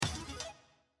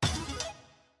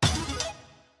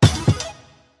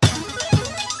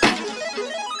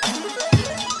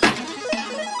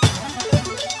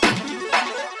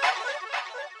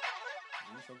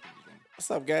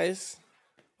What's up, guys?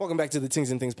 Welcome back to the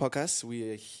Things and Things podcast.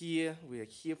 We are here. We are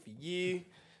here for you.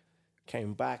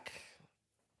 Came back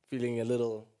feeling a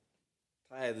little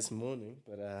tired this morning,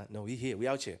 but no, we here. We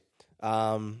out here.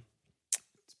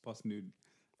 It's past noon.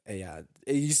 Yeah.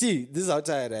 You see, this is how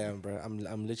tired I am, bro.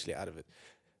 I'm literally out of it.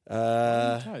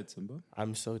 Are you tired, Simba?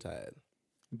 I'm so tired.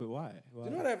 But why? You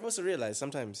know what I've also realized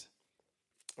sometimes?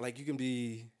 Like you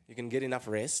can get enough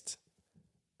rest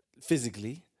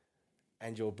physically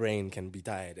and your brain can be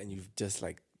tired and you've just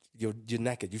like you're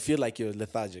knackered. You feel like you're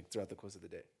lethargic throughout the course of the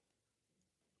day.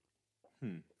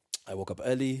 I woke up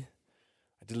early.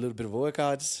 I did a little bit of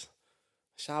workouts,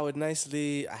 showered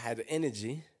nicely. I had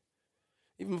energy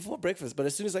even before breakfast. But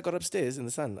as soon as I got upstairs in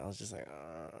the sun, I was just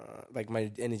like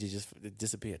my energy just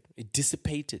disappeared. It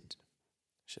dissipated,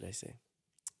 should I say.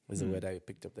 Was a word I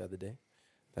picked up the other day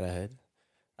that I heard.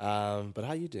 But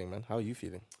how are you doing, man? How are you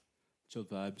feeling? Chill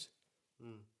vibes.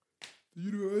 The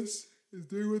universe is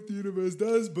doing what the universe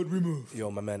does, but we move.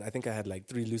 Yo, my man, I think I had like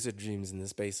 3 lucid dreams in the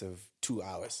space of 2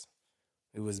 hours.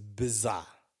 It was bizarre.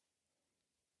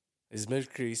 Is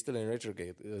Mercury still in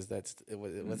retrograde? What's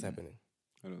happening?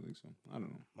 I don't think so. I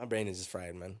don't know. My brain is just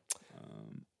fried, man.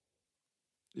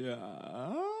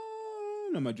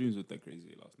 No, my dreams weren't that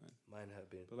crazy last night. Mine have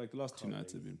been. But like the last 2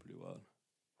 nights have been pretty wild.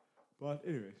 But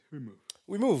anyway,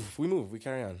 we move. We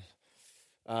carry on.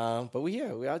 But we're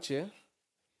here. We're out here.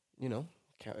 You know,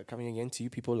 coming again to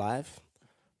you people live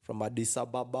from Addis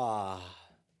Ababa.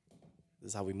 This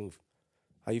is how we move.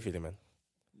 How you feeling, man?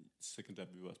 Second time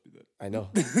you asked me that. I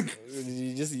know.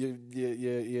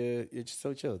 You're just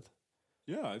so chilled.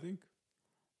 Yeah, I think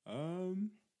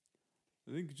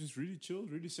just really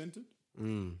chilled, really centered.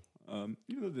 Even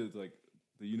though there's like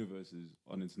the universe is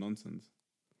on its nonsense,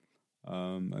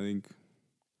 I think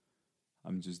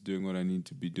I'm just doing what I need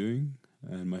to be doing,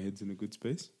 and my head's in a good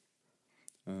space,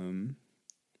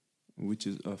 which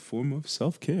is a form of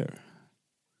self-care.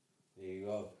 There you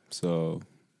go. So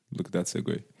look at that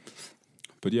segue.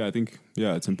 But yeah, I think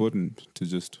it's important to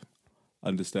just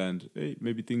understand, hey,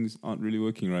 maybe things aren't really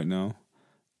working right now,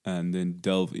 and then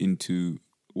delve into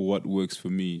what works for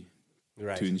me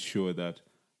to ensure that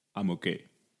I'm okay.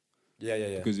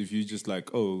 Yeah. Because if you just like,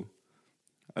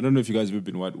 I don't know if you guys have ever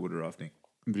been whitewater rafting,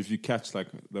 but if you catch like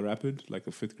the rapid, like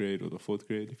the 5th grade or the 4th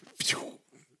grade,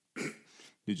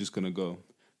 you're just going to go.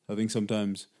 I think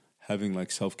sometimes having like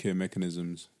self-care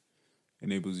mechanisms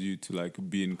enables you to like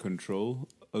be in control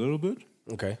a little bit.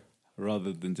 Okay.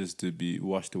 Rather than just to be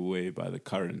washed away by the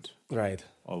current. Right.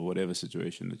 Of whatever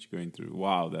situation that you're going through.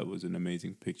 Wow, that was an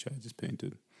amazing picture I just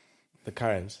painted. The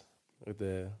current. With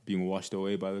the being washed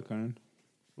away by the current.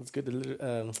 It's good.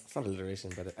 It's not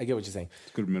alliteration, but I get what you're saying.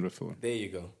 It's a good metaphor. There you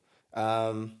go.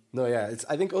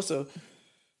 I think also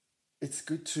it's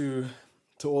good to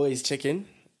always check in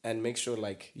and make sure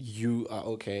like you are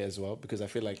okay as well, because I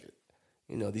feel like,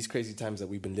 you know, these crazy times that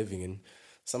we've been living in,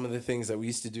 some of the things that we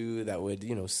used to do that would,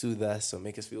 you know, soothe us or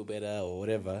make us feel better or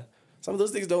whatever, some of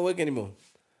those things don't work anymore.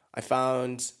 I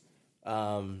found,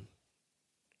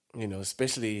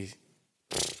 especially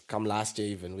come last year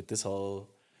even with this whole,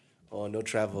 no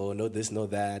travel, no this, no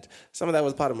that. Some of that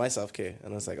was part of my self-care.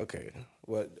 And I was like, okay,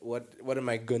 what am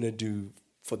I going to do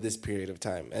for this period of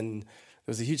time? And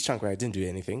there was a huge chunk where I didn't do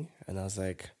anything. And I was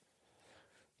like,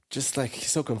 just like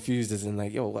so confused as in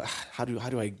like, yo, how do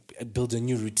I build a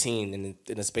new routine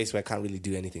in a space where I can't really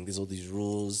do anything? There's all these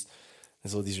rules,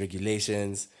 there's all these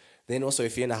regulations. Then also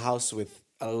if you're in a house with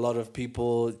a lot of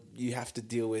people, you have to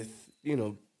deal with, you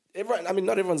know, everyone. I mean,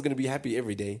 not everyone's going to be happy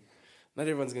every day. Not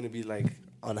everyone's going to be like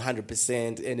on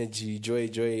 100% energy,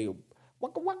 joy,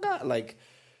 waka waka. Like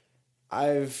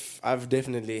I've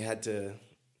definitely had to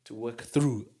work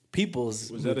through people's.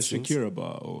 Was that a Shakira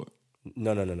bar or?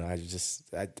 No. I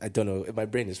don't know. My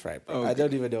brain is fried. Oh, okay. I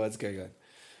don't even know what's going on.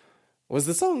 What was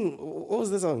the song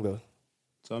though?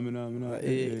 Waka,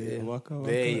 waka,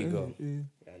 there you go.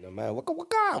 Yeah, no, man, waka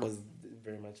waka was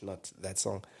very much not that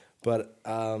song. But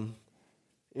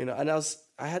and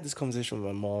I had this conversation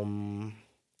with my mom.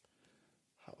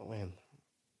 When?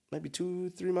 Maybe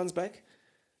 2-3 months back,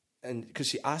 and because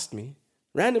she asked me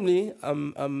randomly,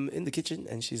 I'm in the kitchen,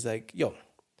 and she's like, "Yo,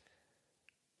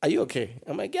 are you okay?"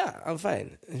 I'm like, "Yeah, I'm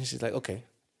fine." And she's like, "Okay,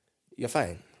 you're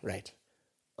fine, right?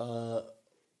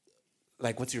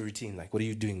 Like, what's your routine? Like, what are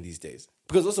you doing these days?"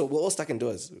 Because also, we're all stuck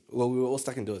indoors. Well, we were all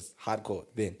stuck indoors, hardcore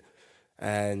then.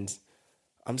 And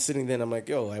I'm sitting there and I'm like,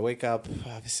 yo, I wake up,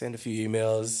 I send a few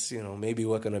emails, you know, maybe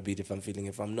work on a beat if I'm feeling.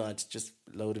 If I'm not, just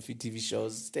load a few TV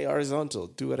shows, stay horizontal,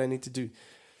 do what I need to do.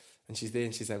 And she's there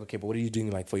and she's like, okay, but what are you doing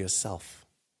like for yourself?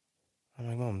 I'm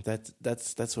like, Mom, that's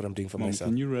what I'm doing for myself.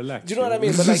 Can you relax? Do you know what I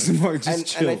mean? But like,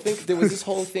 and I think there was this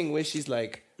whole thing where she's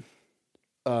like,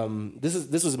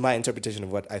 this was my interpretation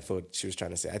of what I thought she was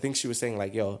trying to say. I think she was saying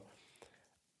like, yo,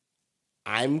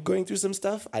 I'm going through some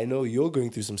stuff. I know you're going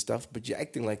through some stuff, but you're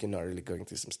acting like you're not really going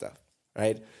through some stuff,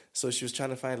 right? So she was trying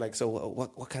to find like, so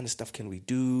what kind of stuff can we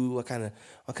do? What kind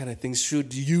of things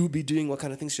should you be doing? What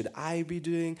kind of things should I be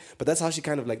doing? But that's how she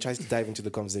kind of like tries to dive into the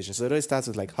conversation. So it always starts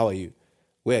with like, how are you?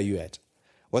 Where are you at?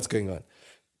 What's going on?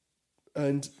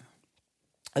 And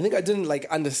I think I didn't like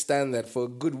understand that for a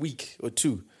good week or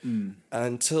two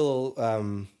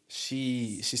until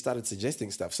she started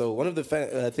suggesting stuff. So one of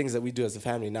the things that we do as a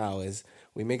family now is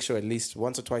we make sure at least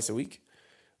once or twice a week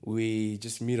we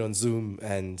just meet on Zoom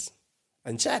and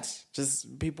chat.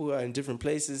 Just people who are in different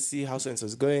places, see how so and so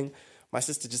is going. My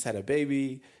sister just had a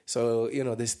baby, so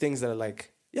there's things that are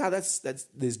like, yeah, that's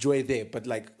there's joy there, but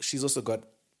like she's also got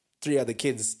 3 other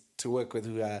kids to work with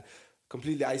who are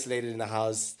completely isolated in the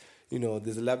house.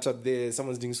 There's a laptop there,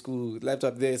 someone's doing school,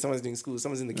 laptop there, someone's doing school,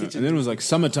 someone's in the kitchen. And then it was like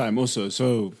summertime also,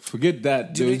 so forget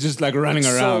that. They were just like running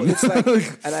So around. it's like,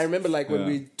 and I remember like when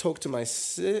we talk to my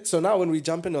so now when we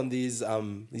jump in on these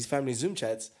family Zoom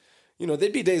chats,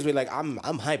 there'd be days where like I'm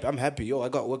hype, I'm happy, yo, I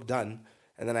got work done.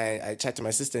 And then I chat to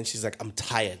my sister and she's like, I'm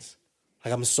tired.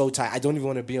 Like I'm so tired. I don't even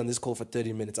want to be on this call for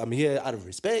 30 minutes. I'm here out of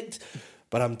respect,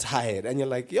 but I'm tired. And you're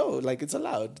like, yo, like it's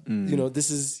allowed.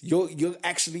 This is you're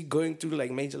actually going through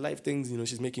like major life things.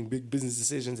 She's making big business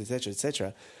decisions, etc.,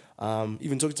 etc.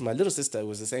 Even talking to my little sister, it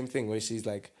was the same thing where she's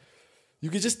like, you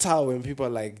could just tell when people are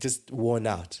like just worn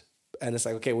out. And it's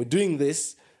like, okay, we're doing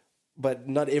this, but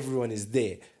not everyone is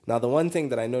there. Now, the one thing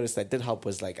that I noticed that did help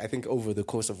was like, I think over the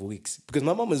course of weeks, because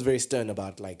my mom was very stern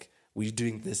about like, we're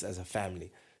doing this as a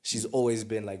family. She's always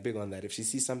been like big on that. If she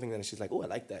sees something, then she's like, oh, I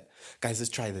like that. Guys,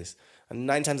 let's try this. And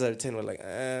 9 times out of 10, we're like,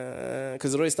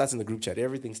 because it always starts in the group chat.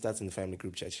 Everything starts in the family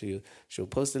group chat. She'll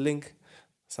post a link.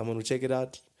 Someone will check it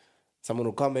out. Someone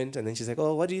will comment. And then she's like,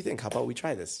 oh, what do you think? How about we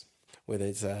try this? Whether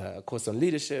it's a course on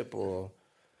leadership or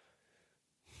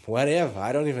whatever.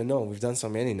 I don't even know. We've done so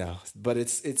many now. But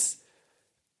it's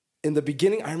in the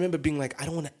beginning, I remember being like, I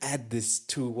don't want to add this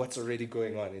to what's already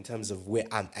going on in terms of where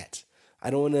I'm at.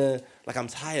 I don't want to, like, I'm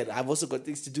tired. I've also got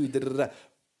things to do. Da, da, da.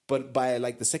 But by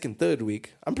like the second, third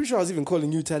week, I'm pretty sure I was even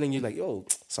calling you, telling you like, yo,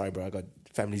 sorry, bro, I got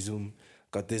family Zoom,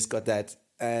 got this, got that.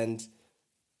 And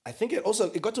I think it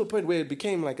got to a point where it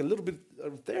became like a little bit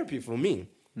of therapy for me,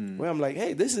 where I'm like,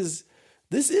 hey, this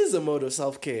is a mode of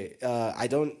self-care. I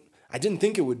didn't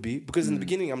think it would be, because in the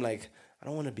beginning, I'm like, I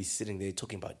don't want to be sitting there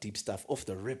talking about deep stuff off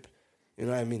the rip. You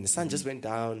know what I mean? The sun just went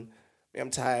down. I'm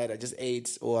tired, I just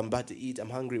ate, or I'm about to eat, I'm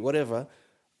hungry, whatever.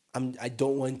 I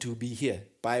don't want to be here.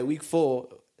 By week 4,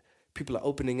 people are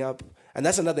opening up. And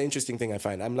that's another interesting thing I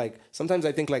find. I'm like, sometimes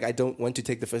I think like I don't want to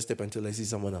take the first step until I see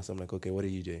someone else. I'm like, okay, what are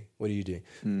you doing? What are you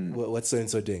doing? What's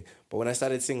so-and-so doing? But when I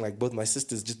started seeing like both my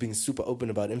sisters just being super open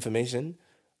about information,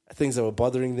 things that were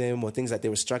bothering them or things that they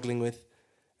were struggling with,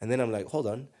 and then I'm like, hold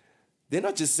on. They're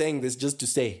not just saying this just to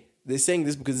say. They're saying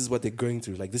this because this is what they're going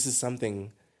through. Like, this is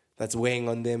something that's weighing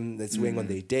on them, that's weighing on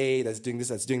their day, that's doing this,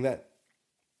 that's doing that.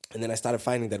 And then I started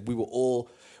finding that we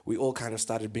all kind of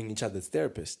started being each other's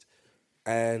therapist.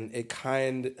 And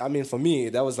for me,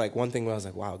 that was like one thing where I was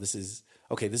like, wow, this is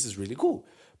really cool.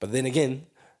 But then again,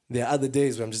 there are other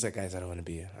days where I'm just like, guys, I don't want to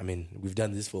be here. I mean, we've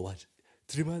done this for what?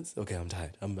 3 months? Okay, I'm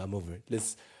tired. I'm over it.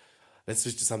 Let's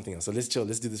switch to something else. So let's chill,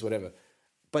 let's do this, whatever.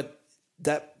 But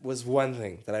that was one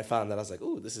thing that I found that I was like,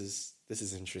 oh, this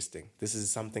is interesting. This is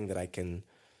something that I can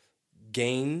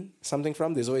gain something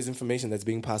from. There's always information that's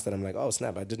being passed that I'm like, oh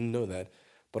snap, I didn't know that.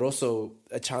 But also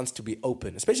a chance to be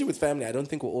open, especially with family. I don't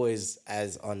think we're always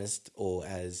as honest or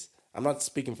as, I'm not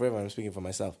speaking for everyone, I'm speaking for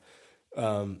myself,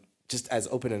 just as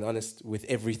open and honest with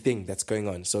everything that's going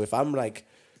on. So if I'm like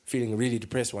feeling really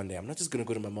depressed one day, I'm not just going to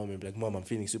go to my mom and be like, Mom, I'm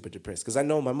feeling super depressed. Because I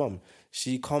know my mom,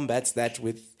 she combats that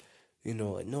with,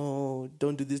 no,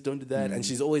 don't do this, don't do that. And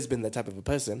she's always been that type of a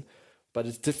person. But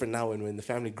it's different now when we're in the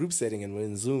family group setting and we're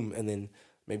in Zoom, and then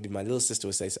maybe my little sister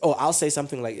will say, I'll say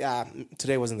something like, yeah,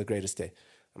 today wasn't the greatest day.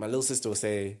 And my little sister will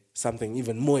say something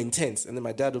even more intense. And then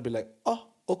my dad will be like, oh,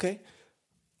 okay.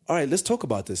 All right, let's talk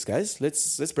about this, guys.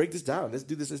 Let's break this down. Let's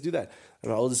do this, let's do that.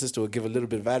 And my older sister will give a little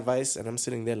bit of advice, and I'm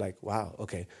sitting there like, wow,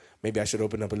 okay, maybe I should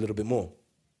open up a little bit more.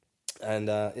 And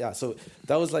so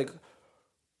that was like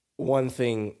one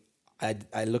thing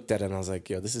I looked at it and I was like,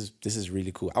 yo, this is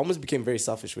really cool. I almost became very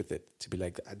selfish with it, to be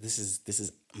like, this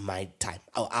is my time,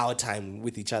 our time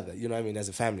with each other, you know what I mean, as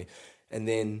a family. And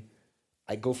then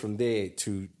I go from there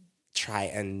to try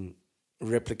and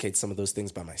replicate some of those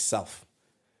things by myself.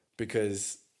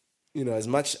 Because, as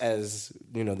much as,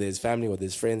 there's family or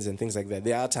there's friends and things like that,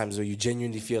 there are times where you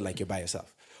genuinely feel like you're by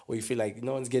yourself. Or you feel like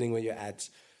no one's getting where you're at.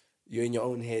 you're in your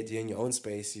own head, you're in your own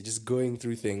space, you're just going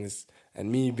through things. And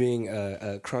me being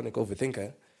a chronic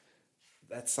overthinker,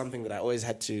 that's something that I always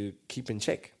had to keep in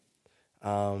check.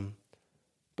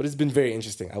 But it's been very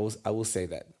interesting. I will say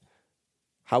that.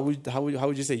 How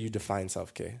would you say you define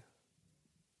self-care?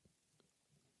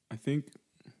 I think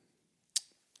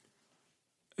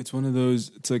it's one of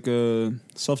those. It's like a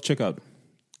self-checkout.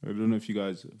 I don't know if you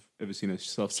guys have ever seen a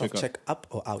self-checkout. Self-check up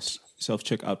or out?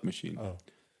 Self-checkout machine. Oh.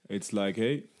 It's like,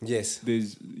 hey, Yes.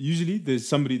 There's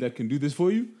somebody that can do this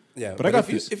for you. Yeah. But I got if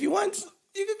this. If you want,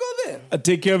 you can go there. I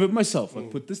take care of it myself. I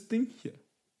put this thing here,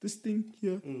 this thing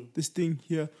here, this thing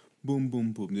here. Boom,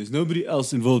 boom, boom. There's nobody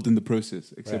else involved in the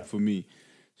process except for me.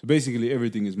 So basically,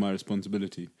 everything is my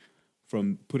responsibility.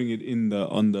 From putting it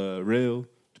on the rail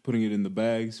to putting it in the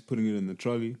bags, putting it in the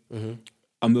trolley.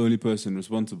 I'm the only person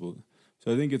responsible.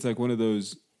 So I think it's like one of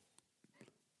those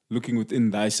looking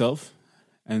within thyself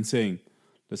and saying,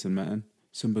 listen, man,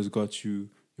 Simba's got you,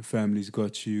 your family's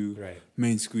got you,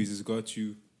 Main Squeeze has got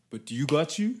you, but do you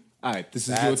got you? All right, this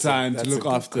is your time to look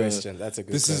after. That's a good question.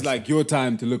 This is like your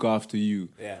time to look after you.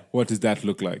 Yeah. What does that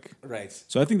look like? Right.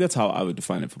 So I think that's how I would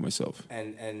define it for myself.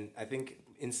 And I think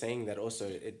in saying that also,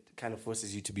 it kind of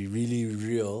forces you to be really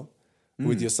real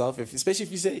with yourself. Especially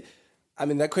if you say, I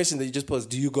mean, that question that you just posed,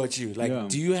 do you got you? Like,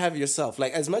 do you have yourself?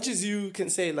 Like, as much as you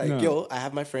can say, like, yo, I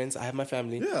have my friends, I have my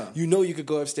family. Yeah. You know you could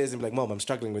go upstairs and be like, Mom, I'm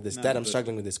struggling with this. Dad, I'm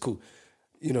struggling with this. Cool.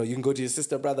 You know, you can go to your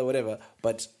sister, brother, whatever.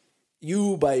 But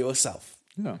you by yourself.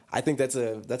 Yeah. I think that's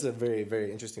a very,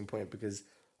 very interesting point because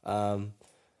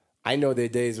I know there are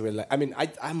days where, like, I mean,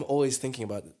 I'm always thinking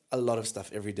about a lot of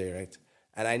stuff every day, right?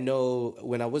 And I know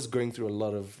when I was going through a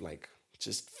lot of, like,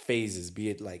 just phases, be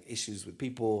it, like, issues with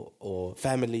people or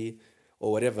family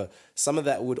or whatever, some of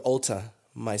that would alter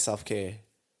my self-care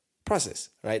process,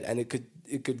 right? And it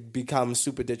could become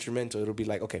super detrimental. It'll be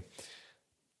like, okay,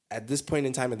 at this point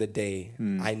in time of the day,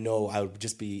 I know I would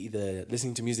just be either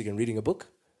listening to music and reading a book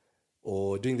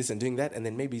or doing this and doing that, and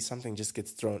then maybe something just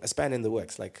gets thrown, a span in the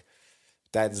works, like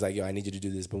Dad's like, yo, I need you to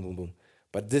do this, boom, boom, boom.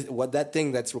 But that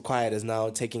thing that's required is now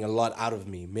taking a lot out of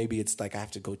me. Maybe it's like I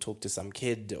have to go talk to some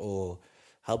kid or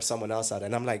help someone else out.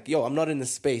 And I'm like, yo, I'm not in a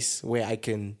space where I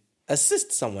can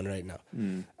assist someone right now.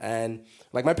 And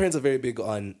like my parents are very big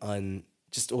on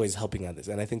just always helping others.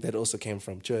 And I think that also came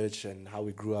from church and how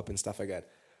we grew up and stuff like that.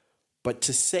 But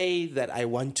to say that I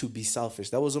want to be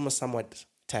selfish, that was almost somewhat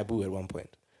taboo at one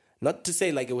point. Not to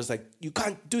say like it was like, you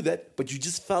can't do that, but you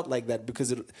just felt like that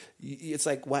because it's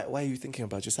like, why are you thinking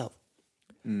about yourself?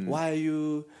 Why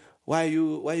are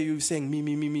you saying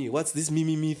me? What's this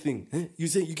me thing? Huh?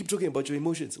 You keep talking about your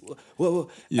emotions. Whoa.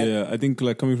 Yeah, I think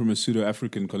like coming from a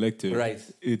pseudo-African collective, right?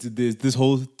 There's this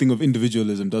whole thing of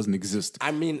individualism doesn't exist.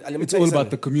 I mean, let me it's tell you all about something.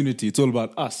 the community. It's all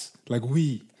about us, like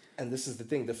we. And this is the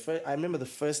thing. I remember the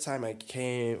first time I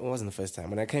came. It wasn't the first time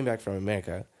when I came back from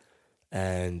America,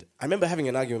 and I remember having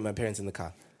an argument with my parents in the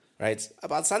car, right,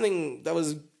 about something that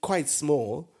was quite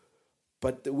small.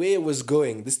 But the way it was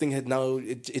going, this thing had now,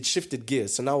 it shifted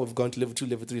gears. So now we've gone to level 2,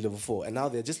 level 3, level 4. And now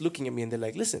they're just looking at me and they're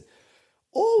like, listen,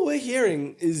 all we're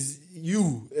hearing is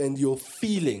you and your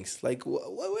feelings. Like,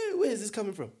 where is this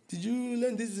coming from? Did you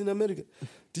learn this in America?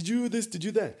 Did you this? Did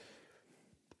you that?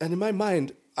 And in my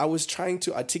mind, I was trying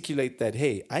to articulate that,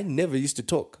 hey, I never used to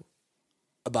talk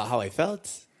about how I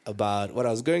felt, about what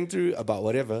I was going through, about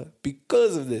whatever,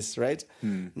 because of this, right?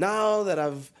 Now that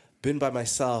I've been by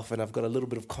myself and I've got a little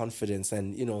bit of confidence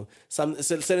and, you know,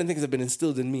 certain things have been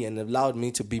instilled in me and allowed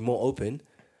me to be more open,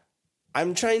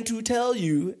 I'm trying to tell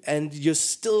you and you're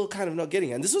still kind of not getting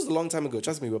it. And this was a long time ago.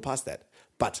 Trust me, we're past that.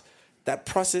 But that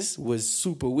process was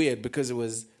super weird because there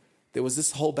was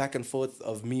this whole back and forth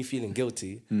of me feeling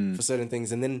guilty for certain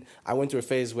things. And then I went through a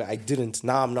phase where I didn't.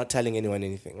 Now I'm not telling anyone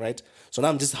anything, right? So now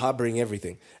I'm just harboring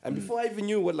everything. And before I even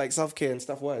knew what like self-care and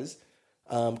stuff was,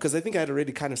 because I think I had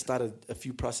already kind of started a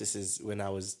few processes when I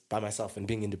was by myself and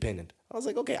being independent. I was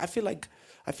like, okay, I feel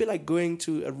like going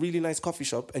to a really nice coffee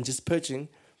shop and just perching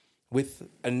with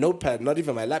a notepad, not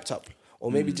even my laptop,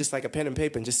 or maybe just like a pen and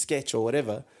paper and just sketch or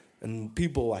whatever, and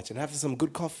people watch and have some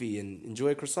good coffee and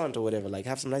enjoy a croissant or whatever, like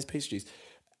have some nice pastries,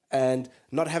 and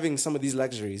not having some of these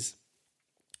luxuries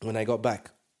when I got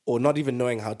back, or not even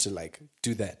knowing how to like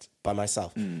do that by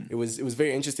myself. It was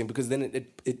very interesting because then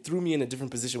it threw me in a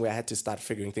different position where I had to start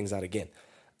figuring things out again.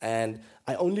 And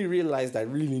I only realized I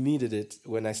really needed it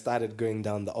when I started going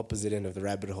down the opposite end of the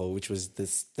rabbit hole, which was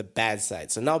the bad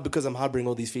side. So now because I'm harboring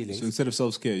all these feelings... So instead of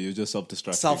self-care, you're just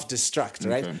self-destructing. Self-destruct,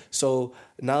 right? Okay. So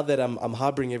now that I'm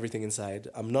harboring everything inside,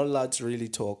 I'm not allowed to really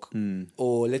talk.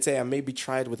 Or let's say I maybe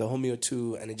tried with a homie or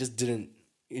two and it just didn't,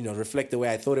 reflect the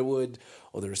way I thought it would,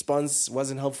 or the response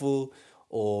wasn't helpful,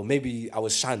 or maybe I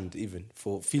was shunned even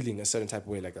for feeling a certain type of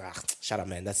way, like, shut up,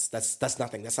 man, that's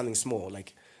nothing, that's something small,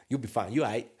 like, you'll be fine, you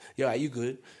alright, you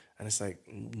good. And it's like,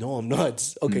 no, I'm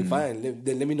not. Okay, fine,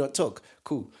 then let me not talk.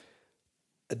 Cool.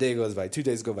 A day goes by, 2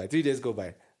 days go by, 3 days go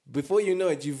by. Before you know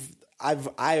it, I've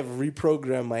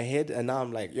reprogrammed my head, and now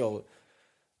I'm like, yo,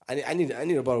 I need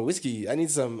a bottle of whiskey. I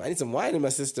need some wine in my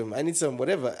system. I need some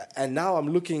whatever. And now I'm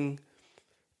looking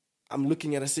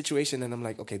at a situation, and I'm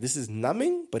like, okay, this is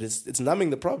numbing, but it's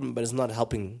numbing the problem, but it's not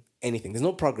helping anything. There's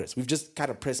no progress. We've just kind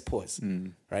of pressed pause,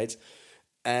 right?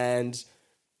 And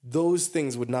those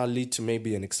things would now lead to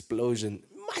maybe an explosion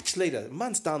much later,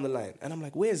 months down the line. And I'm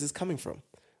like, where is this coming from?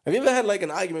 Have you ever had like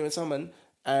an argument with someone,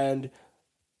 and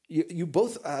you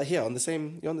both are here you're on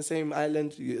the same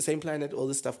island, same planet, all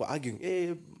this stuff, we're arguing.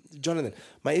 Hey, Jonathan,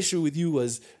 my issue with you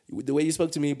was the way you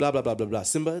spoke to me, blah, blah, blah, blah, blah.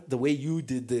 Simba, the way you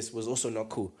did this was also not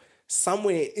cool.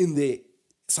 Somewhere in there,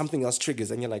 something else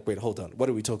triggers, and you're like, wait, hold on, what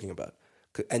are we talking about?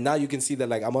 And now you can see that,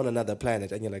 like, I'm on another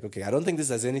planet, and you're like, okay, I don't think this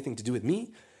has anything to do with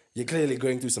me. You're clearly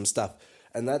going through some stuff.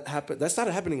 And that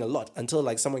started happening a lot until,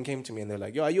 like, someone came to me and they're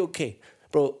like, yo, are you okay?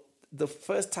 Bro, the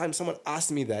first time someone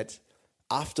asked me that,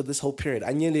 after this whole period,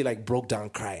 I nearly, like, broke down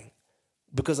crying.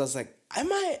 Because I was like,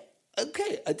 am I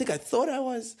okay? I think I thought I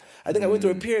was. I think I went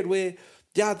through a period where,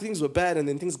 yeah, things were bad and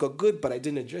then things got good, but I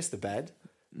didn't address the bad.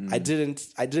 I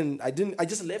just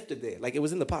left it there. Like, it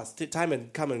was in the past. Time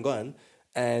had come and gone.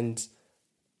 And,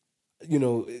 you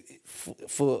know,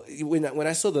 when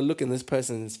I saw the look in this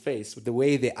person's face, the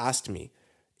way they asked me,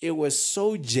 it was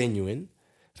so genuine.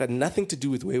 It had nothing to do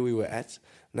with where we were at,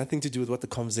 nothing to do with what the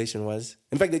conversation was.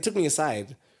 In fact, they took me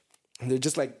aside and they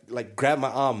just like grabbed my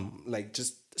arm, like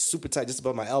just super tight, just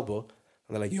above my elbow.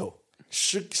 And they're like, yo,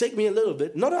 shake me a little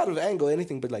bit. Not out of anger or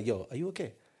anything, but like, yo, are you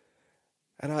okay?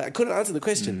 And I couldn't answer the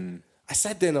question. I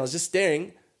sat there and I was just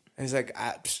staring. And he's like,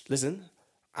 listen,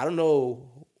 I don't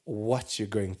know what you're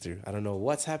going through. I don't know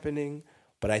what's happening,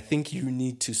 but I think you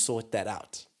need to sort that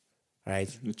out,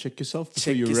 right? You check yourself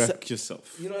before you wreck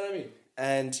yourself. You know what I mean?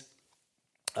 And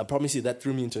I promise you that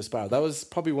threw me into a spiral. That was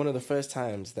probably one of the first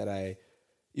times that I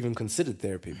even considered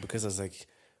therapy, because I was like,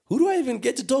 who do I even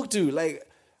get to talk to? Like,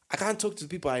 I can't talk to the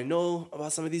people I know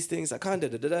about some of these things. I can't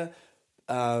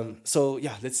so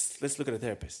yeah, let's look at a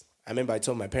therapist. I remember I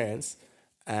told my parents,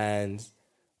 and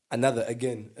another,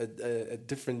 again, a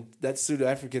different, that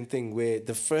pseudo-African thing where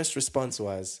the first response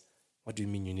was, what do you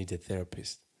mean you need a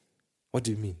therapist? What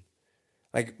do you mean?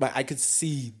 Like, I could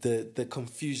see the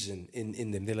confusion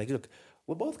in them. They're like, look,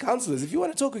 we're both counselors. If you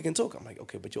want to talk, we can talk. I'm like,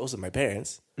 okay, but you're also my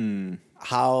parents.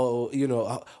 How,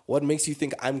 what makes you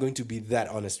think I'm going to be that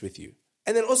honest with you?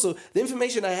 And then also, the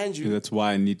information I hand you... That's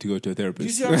why I need to go to a therapist.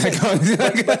 You see what I'm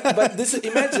saying? but this,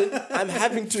 imagine I'm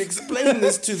having to explain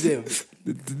this to them.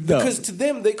 No. Because to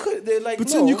them, they're like, but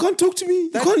son, you can't talk to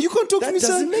me. You can't talk to me, son.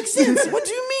 That doesn't make sense. What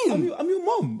do you mean? I'm your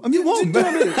mom. I'm your mom.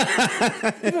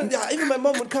 Even my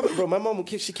mom would come, bro. My mom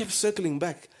she kept circling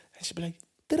back. And she'd be like,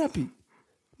 therapy.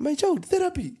 My child,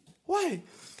 therapy. Why?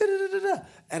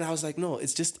 And I was like, no,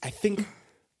 it's just, I think...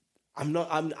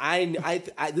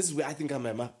 this is where I think I'm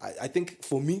at. I think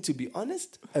for me to be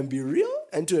honest and be real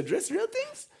and to address real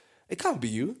things, it can't be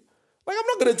you. Like, I'm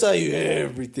not going to tell you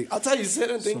everything. I'll tell you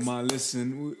certain things. So, man,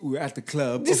 listen, we're at the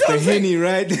club. It's the Henny,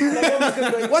 right?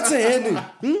 Like, what's a Henny?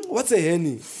 What's a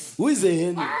Henny? Who is a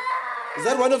Henny? Is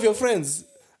that one of your friends?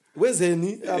 Where's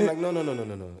Henny? I'm like,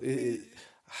 no.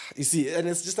 You see, and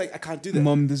it's just like, I can't do that.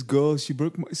 Mom, this girl, she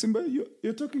broke my... Simba,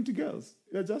 you're talking to girls.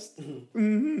 You're just...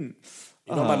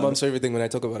 You know, my mom's favorite thing when I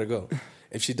talk about a girl.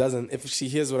 If she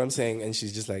hears what I'm saying and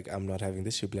she's just like, I'm not having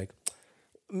this, she'll be like,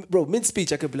 bro,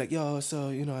 mid-speech, I could be like, yo, so,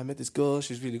 I met this girl,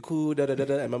 she's really cool,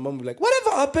 and my mom would be like,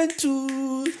 whatever happened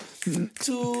to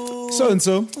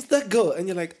so-and-so? What's that girl? And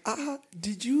you're like,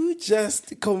 did you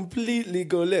just completely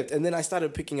go left? And then I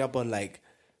started picking up on, like,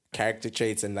 character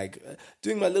traits and, like,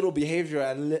 doing my little behavior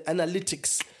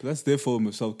analytics. That's their form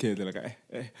of self-care. They're like,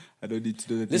 I don't need to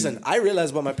do that. Listen, I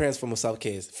realized what my parents' form of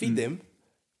self-care is. Feed them,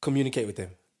 communicate with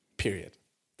them, period.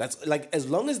 That's, like, as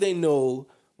long as they know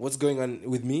what's going on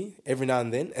with me every now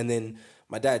and then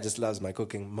my dad just loves my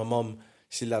cooking. My mom,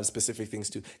 she loves specific things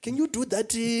too. Can you do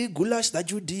that goulash that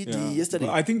you did yesterday?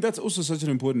 But I think that's also such an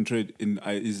important trait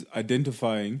is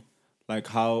identifying, like,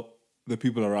 how the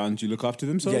people around you look after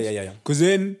themselves. Yeah. Because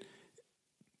then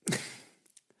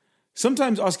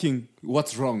sometimes asking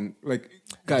what's wrong, like,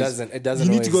 guys, it doesn't.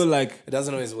 You need to go, like, it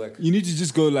doesn't always work. You need to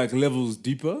just go, like, levels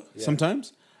deeper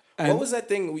sometimes. And what was that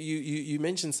thing you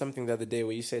mentioned something the other day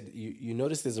where you said you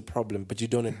notice there's a problem but you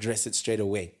don't address it straight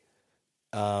away.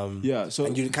 And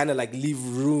you kind of, like, leave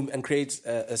room and create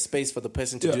a space for the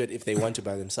person to do it if they want to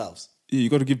by themselves. you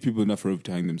got to give people enough rope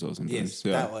to hang themselves sometimes.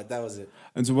 Yes, that was it.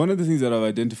 And so one of the things that I've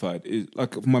identified is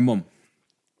like my mom.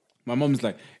 My mom's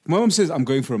like, if my mom says I'm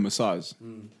going for a massage,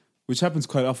 which happens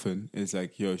quite often. It's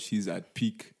like, yo, she's at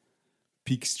peak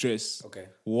stress. Okay.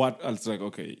 What? It's like,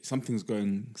 okay, something's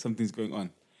going on.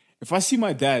 If I see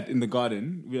my dad in the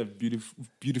garden, we have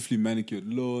beautifully manicured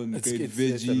lawns, great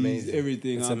veggies,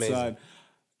 everything outside. Amazing.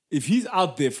 If he's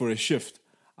out there for a shift,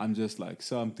 I'm just like,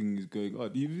 something is going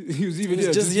on. He was even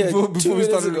here just before we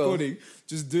started recording,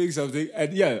 just doing something.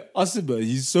 And yeah, Asiba,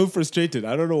 he's so frustrated.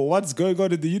 I don't know what's going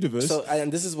on in the universe. So,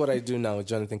 and this is what I do now,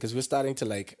 Jonathan, because we're starting to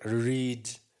like read.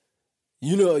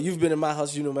 You know, you've been in my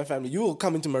house, you know my family. You will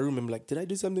come into my room and be like, did I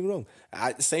do something wrong?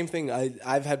 Same thing.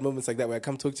 I've had moments like that where I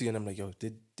come talk to you and I'm like, yo,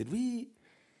 did we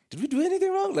do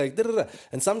anything wrong? Like, da-da-da.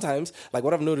 And sometimes, like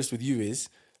what I've noticed with you is,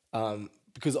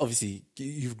 because obviously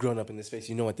you've grown up in this space,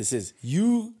 you know what this is.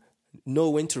 You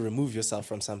know when to remove yourself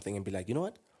from something and be like, you know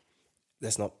what?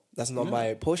 That's not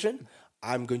my portion.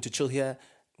 I'm going to chill here.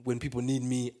 When people need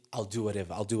me, I'll do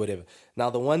whatever. Now,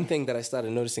 the one thing that I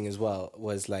started noticing as well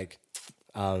was like,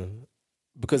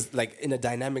 because like in a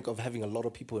dynamic of having a lot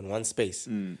of people in one space,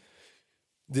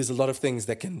 there's a lot of things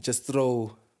that can just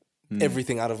throw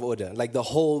everything out of order. Like the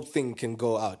whole thing can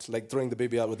go out, like throwing the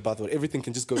baby out with the bathwater. Everything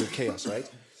can just go to chaos, right?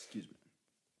 Excuse me.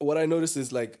 What I noticed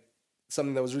is like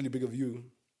something that was really big of you,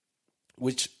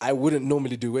 which I wouldn't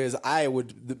normally do. Whereas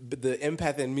the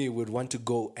empath in me would want to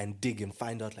go and dig and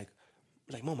find out like,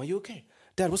 Mom, are you okay?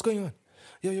 Dad, what's going on?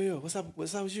 Yo, what's up?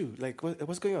 What's up with you? Like,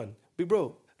 what's going on? Big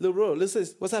bro, little bro, listen,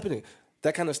 what's happening?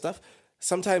 That kind of stuff.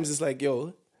 Sometimes it's like,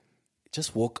 yo,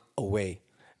 just walk away.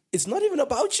 It's not even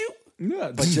about you.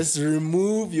 Yeah. But just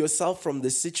remove yourself from the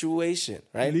situation,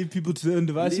 right? Leave people to their own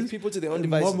devices.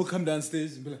 Mom will come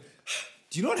downstairs and be like,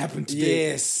 do you know what happened today?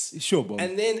 Yes. Sure, Bob.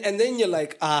 And then you're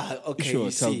like, okay, sure,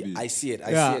 you see, I see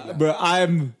it. Bro,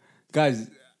 guys,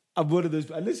 I'm one of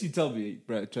those, unless you tell me,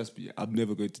 bro, trust me, I'm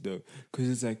never going to know. Because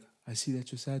it's like, I see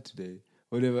that you're sad today.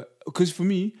 Whatever. Because for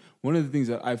me, one of the things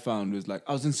that I found was like,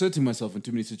 I was inserting myself in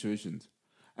too many situations.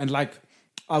 And like,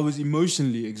 I was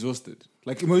emotionally exhausted.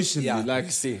 Like emotionally. Yeah, like,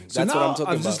 see, so that's now what I'm talking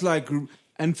about. I was just like,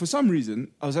 and for some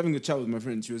reason, I was having a chat with my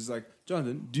friend. She was like,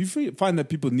 Jonathan, do you find that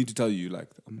people need to tell you? Like,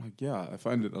 I'm like, yeah, I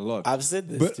find it a lot. I've said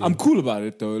this, but too. I'm cool about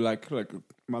it though. Like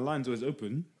my line's always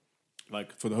open,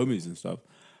 like for the homies and stuff.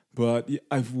 But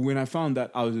when I found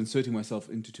that I was inserting myself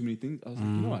into too many things, I was like,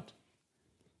 you know what?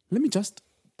 Let me just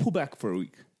pull back for a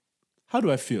week. How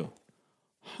do I feel?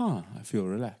 I feel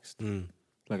relaxed.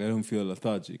 Like I don't feel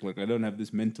lethargic. Like I don't have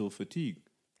this mental fatigue.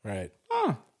 Right.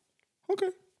 Okay.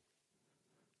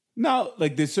 Now,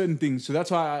 like there's certain things. So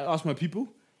that's why I ask my people,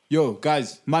 yo,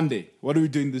 guys, Monday, what are we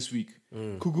doing this week?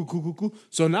 Cool.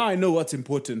 So now I know what's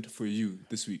important for you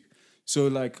this week. So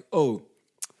like,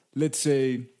 let's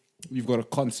say you've got a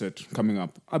concert coming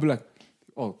up. I'll be like,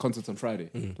 concert's on Friday.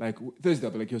 Like Thursday,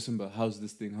 I'll be like, yo, Simba, how's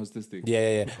this thing?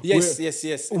 Yeah. Yes.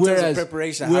 In terms of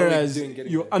preparation, whereas how are we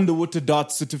doing your underwater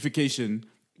dart certification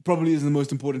probably is the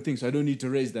most important thing, so I don't need to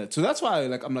raise that. So that's why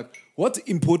I'm like, what's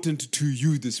important to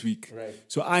you this week? Right.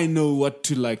 So I know what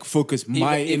to like focus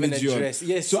my energy on.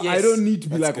 Yes, so I don't need to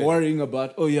be like good. worrying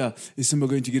about, is Simba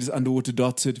going to get his underwater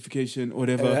dart certification or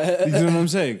whatever. You know what I'm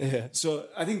saying? Yeah. So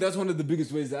I think that's one of the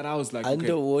biggest ways that I was like,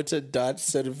 underwater dart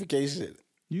certification.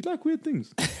 You like weird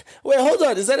things. Wait, hold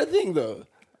on. Is that a thing though?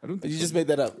 I don't think you just made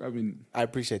that up. I mean, I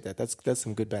appreciate that. That's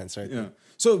some good bands, right? Yeah.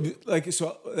 So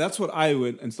that's what I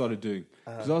went and started doing.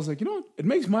 Because I was like, you know what? It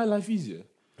makes my life easier.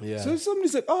 Yeah. So if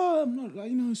somebody's like, I'm not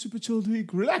like, super chilled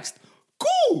week, relaxed.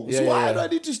 Cool. Yeah, so why do I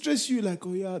need to stress you? Like,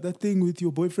 that thing with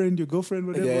your boyfriend, your girlfriend,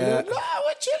 whatever. Yeah. Nah,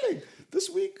 we're chilling. This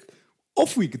week,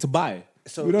 off week, it's a bye.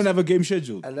 So we don't have a game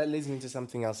scheduled. And that leads me to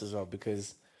something else as well,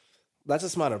 because that's a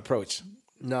smart approach.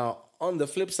 Now, on the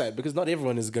flip side, because not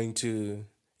everyone is going to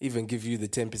even give you the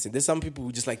 10%. There's some people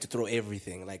who just like to throw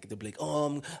everything. Like they'll be like,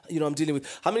 I'm dealing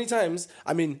with. How many times?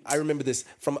 I mean, I remember this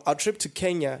from our trip to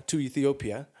Kenya to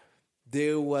Ethiopia.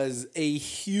 There was a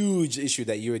huge issue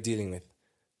that you were dealing with,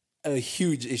 a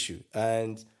huge issue,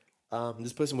 and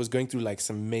this person was going through like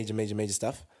some major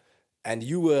stuff, and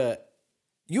you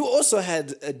also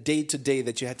had a day-to-day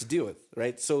that you had to deal with,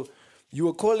 right? So you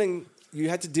were calling. You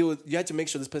had to make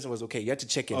sure this person was okay. You had to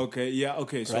check in.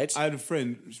 Okay. So right? I had a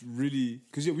friend really,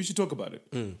 because we should talk about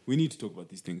it. We need to talk about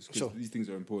these things because Sure. these things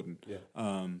are important.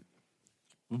 Yeah.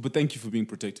 But thank you for being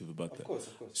protective about that. Of course.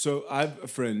 So I have a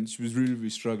friend, she was really, really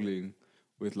struggling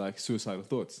with like suicidal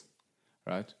thoughts,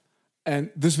 right?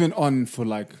 And this went on for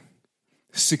like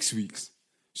 6 weeks.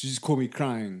 She just called me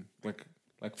crying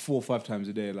like 4 or 5 times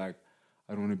a day, like,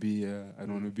 I don't want to be here, I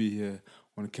want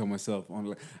to kill myself.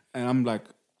 And I'm like,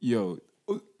 yo,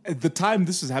 at the time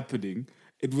this was happening,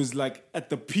 it was like at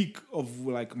the peak of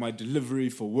like my delivery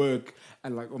for work,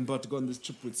 and like I'm about to go on this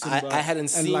trip with Simba. I hadn't and,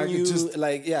 seen like, it you. just-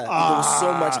 Like, yeah, there was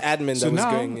so much admin So that was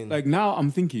now, going in. like now,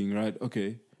 I'm thinking, right?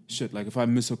 Okay, shit. Like if I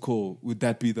miss a call, would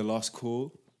that be the last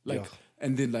call? Like, Yeah.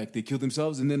 and then like they kill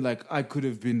themselves, and then like I could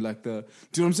have been like the.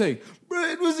 Do you know what I'm saying? Bro,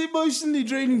 it was emotionally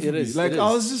draining for It me. is, Like it I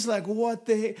is. was just like, what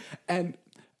the heck? And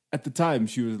at the time,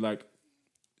 she was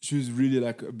really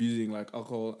like abusing like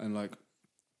alcohol and like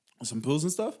some pills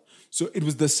and stuff. So it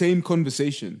was the same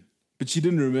conversation, but she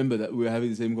didn't remember that we were having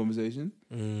the same conversation.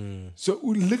 So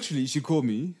literally, she called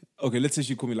me. Okay, let's say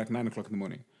she called me like 9 o'clock in the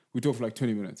morning. We talked for like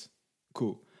 20 minutes.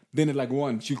 Cool. Then at like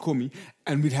 1, she'd call me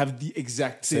and we'd have the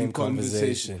exact same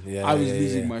conversation. Yeah, I was yeah,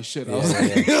 losing yeah. my shit. I Yeah, was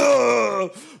like,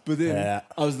 "Ugh." But then Yeah.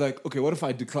 I was like, okay, what if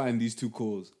I decline these 2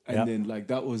 calls? And Yeah. then like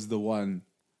that was the one.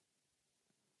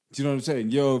 Do you know what I'm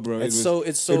saying? Yo, bro. It's so-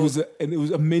 it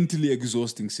was a mentally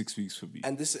exhausting 6 weeks for me.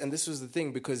 And this was the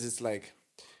thing, because it's like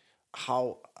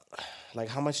how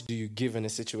much do you give in a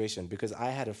situation? Because I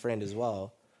had a friend as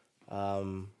well,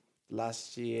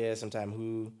 last year sometime,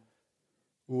 who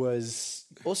was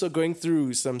also going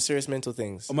through some serious mental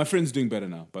things. Oh, my friend's doing better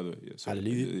now, by the way. Yeah, sorry.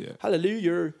 Hallelujah. Yeah.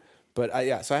 Hallelujah. But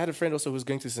so I had a friend also who was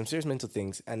going through some serious mental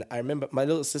things. And I remember my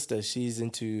little sister, she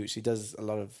does a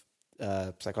lot of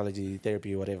psychology,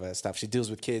 therapy, whatever stuff. She deals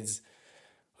with kids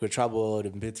who are troubled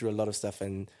and been through a lot of stuff.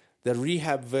 And the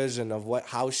rehab version of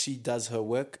how she does her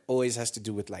work always has to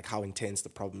do with like how intense the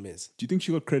problem is. Do you think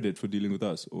she got credit for dealing with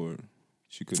us, or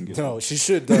she couldn't get No, she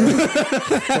should though.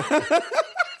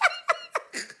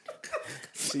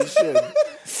 She should.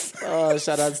 Oh,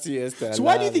 shout outs to you, Esther. So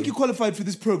why do you think you qualified for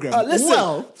this program? Listen,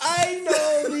 Well, I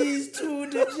know these two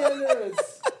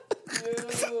degenerates.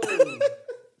 Yo,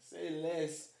 say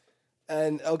less.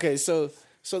 And okay, so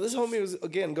this homie was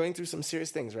again going through some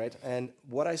serious things, right? And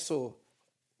what I saw,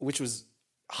 which was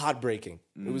heartbreaking,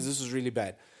 this was really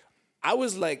bad. I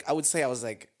would say I was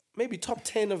like maybe top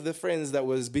 10 of the friends that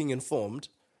was being informed,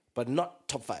 but not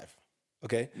top 5.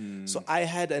 Okay, so I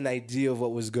had an idea of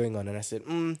what was going on, and I said,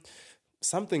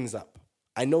 something's up.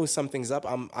 I know something's up.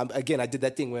 I did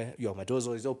that thing where, my door's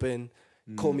always open.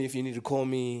 Call me if you need to call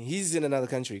me. He's in another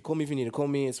country. Call me if you need to call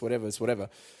me. It's whatever.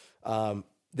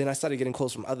 Then I started getting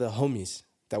calls from other homies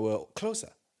that were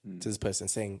closer to this person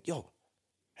saying, yo,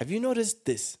 have you noticed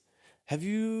this? Have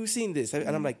you seen this? And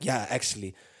I'm like, yeah,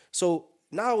 actually. So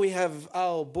now we have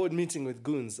our board meeting with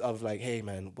goons of like, hey,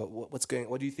 man,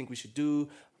 what do you think we should do?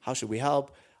 How should we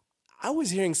help? I was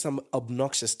hearing some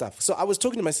obnoxious stuff. So I was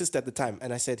talking to my sister at the time,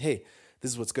 and I said, hey, this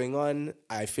is what's going on.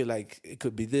 I feel like it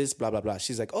could be this, blah, blah, blah.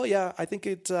 She's like, oh, yeah, I think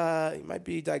it might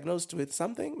be diagnosed with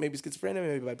something, maybe schizophrenia,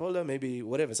 maybe bipolar, maybe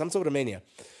whatever, some sort of mania.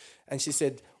 And she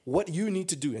said, what you need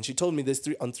to do, and she told me this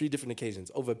on 3 different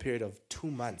occasions over a period of 2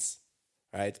 months,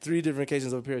 right? 3 different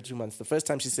occasions over a period of 2 months. The first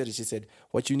time she said it, she said,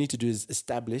 what you need to do is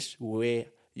establish where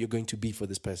you're going to be for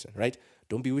this person, right?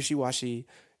 Don't be wishy-washy.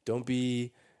 Don't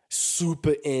be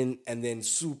super in and then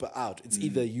super out. It's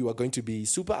either you are going to be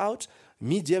super out,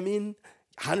 medium in,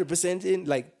 100% in,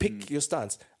 like pick your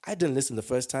stance. I didn't listen the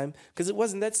first time because it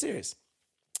wasn't that serious.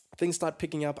 Things start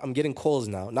picking up. I'm getting calls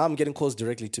now. Now I'm getting calls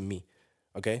directly to me,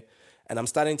 okay? And I'm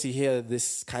starting to hear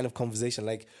this kind of conversation,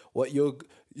 like what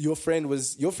your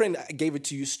friend gave it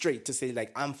to you straight to say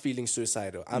like, I'm feeling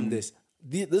suicidal. I'm this.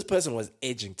 This person was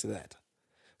edging to that.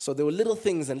 So there were little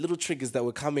things and little triggers that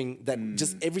were coming that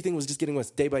just everything was just getting worse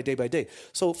day by day by day.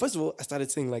 So first of all, I started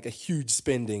seeing like a huge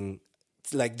spending,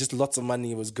 like just lots of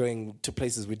money was going to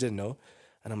places we didn't know.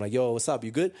 And I'm like, yo, what's up? You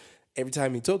good? Every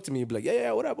time he talked to me, he'd be like,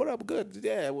 yeah, what up? Good.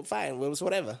 Yeah, we're fine. Well, it's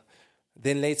whatever.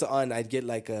 Then later on, I'd get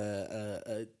like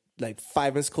like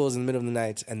 5 missed calls in the middle of the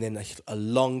night and then a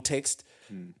long text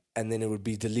and then it would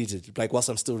be deleted, like whilst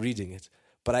I'm still reading it.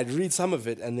 But I'd read some of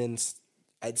it and then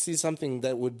I'd see something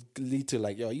that would lead to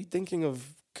like, yo, are you thinking of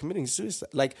committing suicide?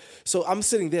 Like, so I'm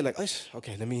sitting there like,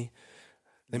 okay, let me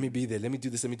be there. Let me do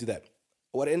this. Let me do that.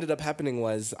 What ended up happening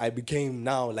was I became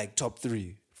now like top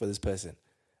 3 for this person.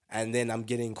 And then I'm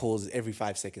getting calls every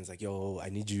 5 seconds like, yo, I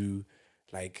need you.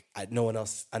 Like, no one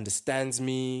else understands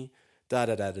me.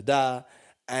 Da.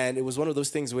 And it was one of those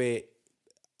things where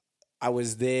I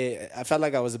was there. I felt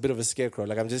like I was a bit of a scarecrow.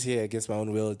 Like I'm just here against my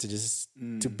own will to just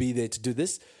to be there to do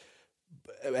this.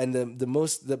 And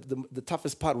the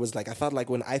toughest part was like I felt like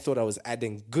when I thought I was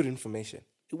adding good information,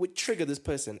 it would trigger this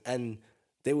person and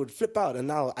they would flip out. And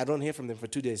now I don't hear from them for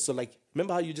 2 days. So like,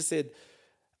 remember how you just said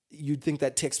you'd think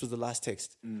that text was the last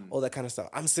text, all that kind of stuff.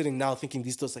 I'm sitting now thinking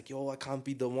these thoughts like, yo, I can't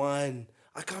be the one.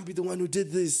 I can't be the one who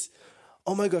did this.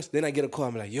 Oh my gosh. Then I get a call.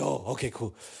 I'm like, yo, okay,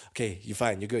 cool. Okay, you're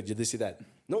fine. You're good. You're this, you're that.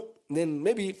 No. Then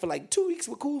maybe for like 2 weeks,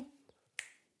 we're cool.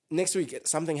 Next week,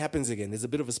 something happens again. There's a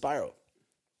bit of a spiral.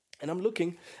 And I'm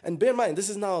looking, and bear in mind, this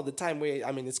is now the time where,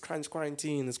 I mean, it's crunch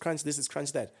quarantine, it's crunch this, it's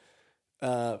crunch that.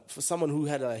 For someone who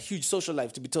had a huge social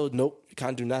life to be told, nope, you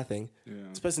can't do nothing. Yeah.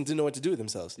 This person didn't know what to do with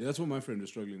themselves. Yeah, that's what my friend was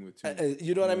struggling with too.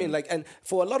 You know what I mean? Like, and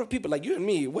for a lot of people, like you and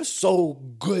me, we're so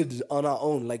good on our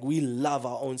own. Like, we love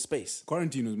our own space.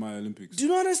 Quarantine was my Olympics. Do you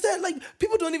not understand? Like,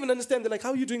 people don't even understand. They're like,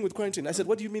 how are you doing with quarantine? I said,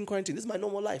 what do you mean quarantine? This is my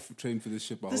normal life. Trained for this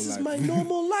shit my This whole is life. my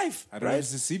normal life. I don't right? have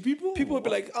to see people. People would be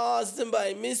like, oh, Simba,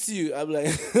 I miss you. I'm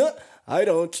like, I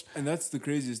don't. And that's the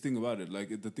craziest thing about it.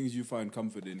 Like the things you find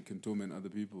comfort in can torment other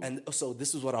people. And so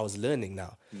this is what I was learning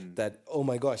now, that, oh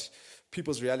my gosh,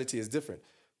 people's reality is different.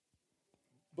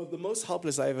 But the most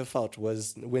helpless I ever felt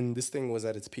was when this thing was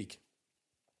at its peak.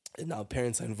 And now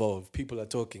parents are involved, people are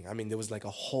talking. I mean, there was like a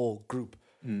whole group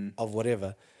of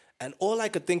whatever. And all I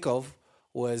could think of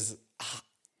was,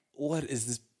 what is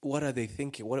this? What are they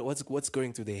thinking? What's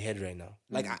going through their head right now?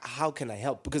 Like, how can I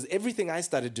help? Because everything I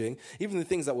started doing, even the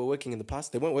things that were working in the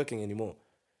past, they weren't working anymore.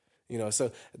 You know,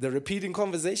 so the repeating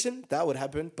conversation, that would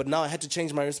happen. But now I had to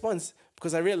change my response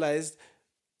because I realized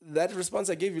that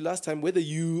response I gave you last time, whether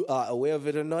you are aware of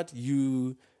it or not,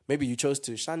 maybe you chose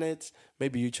to shun it.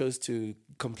 Maybe you chose to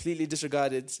completely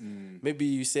disregard it. Maybe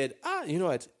you said, you know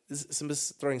what?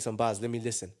 Simba's throwing some bars. Let me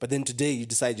listen. But then today you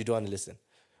decide you don't want to listen.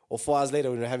 Or 4 hours later,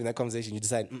 when we're having that conversation, you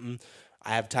decide,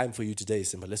 I have time for you today,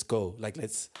 Simba. Let's go. Like,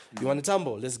 you want to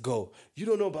tumble? Let's go. You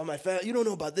don't know about my family. You don't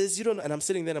know about this. You don't know. And I'm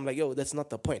sitting there and I'm like, yo, that's not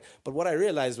the point. But what I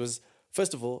realized was,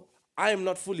 first of all, I am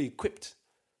not fully equipped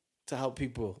to help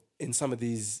people in some of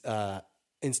these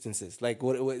instances. Like,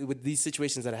 with these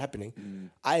situations that are happening,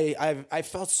 I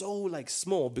felt so, like,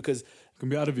 small because... Can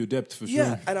be out of your depth for sure.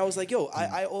 Yeah, and I was like, yo,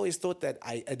 I always thought that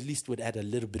I at least would add a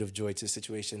little bit of joy to the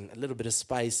situation, a little bit of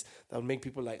spice that would make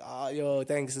people like, yo,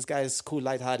 thanks, this guy is cool,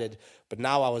 lighthearted. But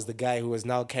now I was the guy who was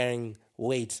now carrying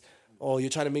weight. Oh,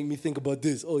 you're trying to make me think about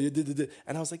this. Oh, you did.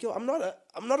 And I was like, yo, I'm not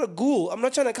a ghoul. I'm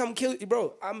not trying to come kill you,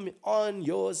 bro. I'm on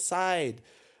your side.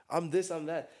 I'm this, I'm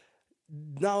that.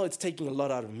 Now it's taking a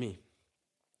lot out of me.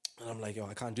 And I'm like, yo,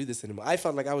 I can't do this anymore. I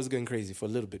felt like I was going crazy for a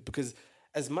little bit because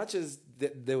as much as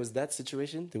there was that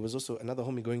situation, there was also another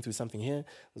homie going through something here.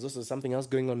 There's also something else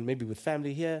going on maybe with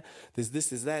family here. There's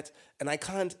this, there's that. And I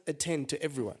can't attend to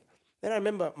everyone. Then I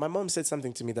remember my mom said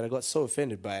something to me that I got so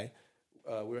offended by.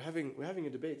 We were having a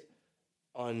debate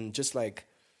on just like...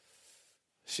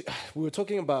 we were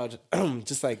talking about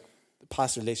just like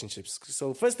past relationships.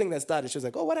 So first thing that started, she was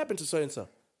like, oh, what happened to so-and-so?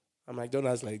 I'm like, don't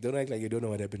act like you don't know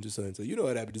what happened to so-and-so. You know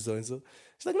what happened to so-and-so.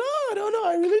 She's like, no, I don't know.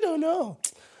 I really don't know.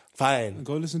 Fine.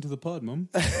 Go listen to the pod, Mom.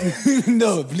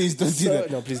 No, please don't do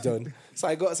that. No, please don't. So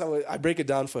I break it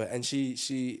down for her, and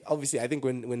she obviously, I think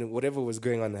when whatever was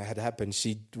going on had happened,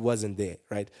 she wasn't there,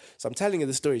 right? So I'm telling her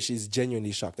the story. She's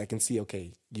genuinely shocked. I can see,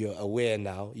 okay, you're aware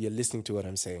now. You're listening to what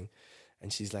I'm saying,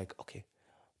 and she's like, okay,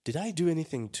 did I do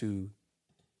anything to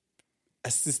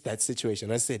assist that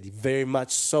situation? I said, very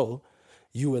much so.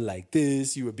 You were like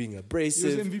this. You were being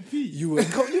abrasive. You was MVP. You were, you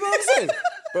know what I'm saying,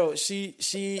 bro?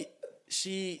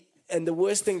 She, and the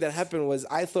worst thing that happened was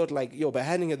I thought like, yo, by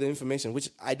handing her the information, which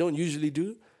I don't usually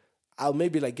do, I'll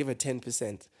maybe like give her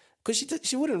 10%. Because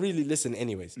she wouldn't really listen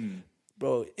anyways.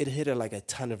 Bro, it hit her like a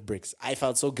ton of bricks. I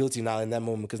felt so guilty now in that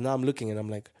moment because now I'm looking and I'm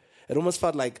like, it almost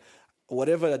felt like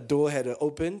whatever door had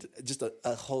opened, just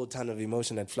a whole ton of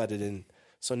emotion had flooded in.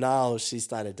 So now she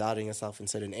started doubting herself in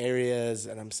certain areas.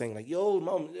 And I'm saying like, yo,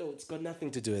 Mom, it's got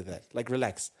nothing to do with that. Like,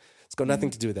 relax. It's got nothing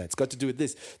to do with that. It's got to do with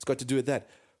this. It's got to do with that.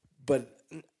 But,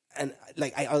 and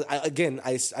like,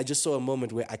 I just saw a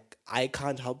moment where I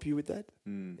can't help you with that.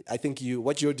 I think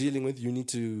what you're dealing with, you need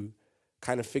to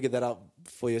kind of figure that out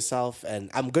for yourself.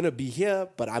 And I'm going to be here,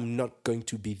 but I'm not going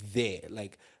to be there,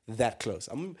 like that close.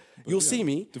 You'll see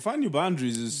me. To find your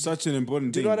boundaries is such an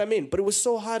important Do thing. you know what I mean? But it was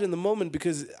so hard in the moment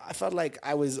because I felt like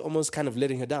I was almost kind of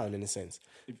letting her down in a sense.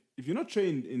 If you're not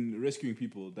trained in rescuing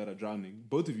people that are drowning,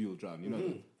 both of you will drown, you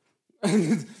know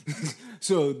that.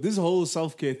 So this whole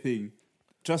self-care thing,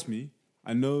 trust me,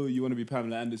 I know you want to be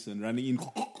Pamela Anderson running in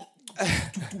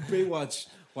Baywatch.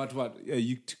 What? Yeah,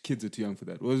 you kids are too young for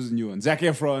that. What was the new one? Zac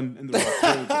Efron and the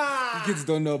Rock. You kids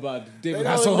don't know about David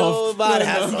Hasselhoff.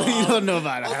 You don't know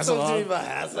about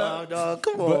Hasselhoff. No,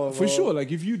 come on. But for sure,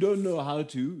 like if you don't know how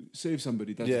to save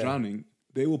somebody that's drowning,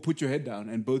 they will put your head down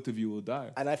and both of you will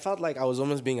die. And I felt like I was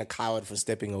almost being a coward for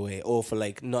stepping away or for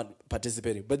like not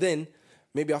participating. But then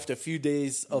maybe after a few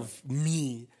days of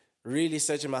me really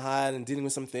searching my heart and dealing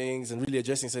with some things and really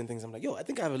addressing certain things, I'm like, yo, I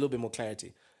think I have a little bit more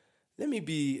clarity. Let me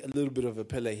be a little bit of a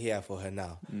pillar here for her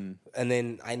now. And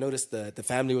then I noticed the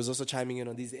family was also chiming in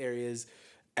on these areas.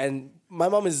 And my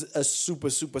mom is a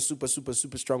super, super, super, super,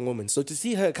 super strong woman. So to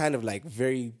see her kind of like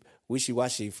very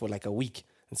wishy-washy for like a week,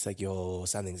 It's like, yo,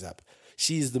 something's up.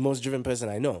 She's the most driven person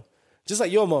I know. Just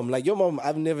like your mom. Like your mom,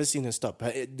 I've never seen her stop.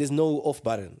 There's no off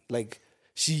button. Like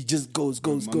she just goes. My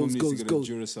mom needs to get a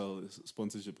Duracell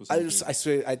sponsorship or something. I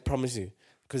swear, I promise you,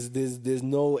 because there's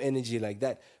no energy like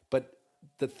that. But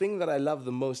the thing that I love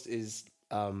the most is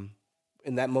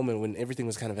in that moment when everything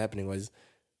was kind of happening was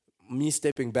me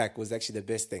stepping back was actually the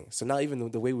best thing. So now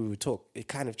even the way we would talk, it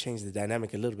kind of changed the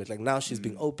dynamic a little bit. Like now she's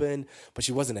being open, but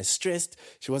she wasn't as stressed.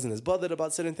 She wasn't as bothered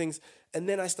about certain things. And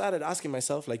then I started asking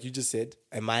myself, like you just said,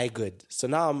 am I good? So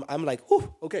now I'm like,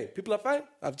 oh, okay, people are fine.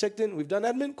 I've checked in. We've done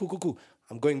admin. Cool.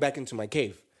 I'm going back into my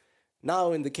cave.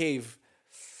 Now in the cave,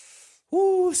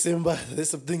 ooh, Simba,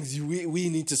 there's some things we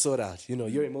need to sort out. You know,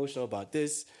 you're emotional about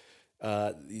this.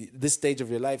 This stage of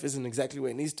your life isn't exactly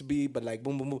where it needs to be, but like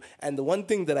boom, boom, boom. And the one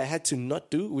thing that I had to not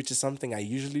do, which is something I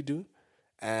usually do,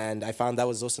 and I found that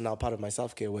was also now part of my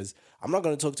self-care, was I'm not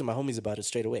going to talk to my homies about it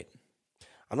straight away.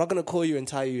 I'm not going to call you and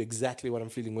tell you exactly what I'm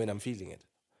feeling when I'm feeling it,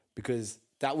 because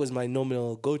that was my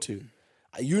normal go-to.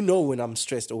 You know when I'm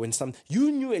stressed or when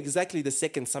you knew exactly the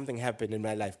second something happened in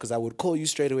my life, because I would call you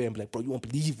straight away and be like, bro, you won't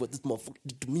believe what this motherfucker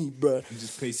did to me, bro. I'm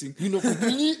just pacing. You know,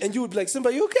 and you would be like,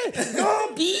 Simba, you okay?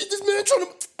 No, B, this man trying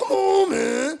to, come on,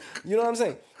 man. You know what I'm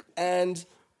saying? And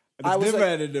I was never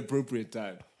at an appropriate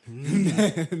time.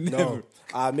 No.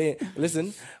 I mean,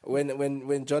 listen,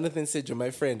 when Jonathan said you're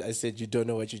my friend, I said, you don't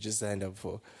know what you just signed up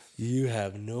for. You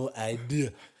have no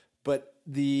idea. But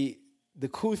the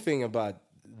cool thing about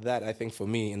that, I think, for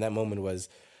me in that moment was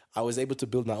I was able to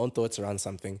build my own thoughts around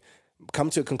something,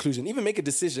 come to a conclusion, even make a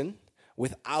decision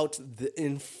without the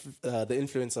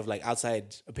influence of like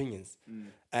outside opinions.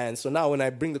 And so now when I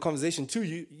bring the conversation to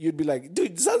you, you'd be like,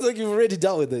 dude, it sounds like you've already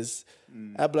dealt with this.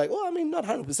 I'd be like, well, I mean, not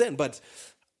 100%, but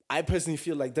I personally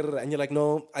feel like da-da-da. And you're like,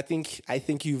 no, I think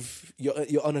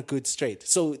you're on a good straight.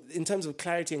 So in terms of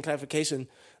clarity and clarification,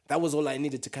 that was all I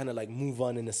needed to kind of like move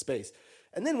on in a space.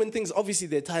 And then when things, obviously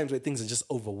there are times where things are just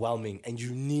overwhelming and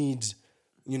you need,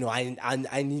 you know, I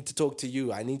need to talk to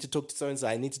you. I need to talk to so-and-so.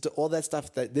 I need to all that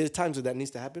stuff. That there's times where that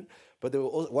needs to happen. But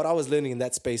what I was learning in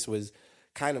that space was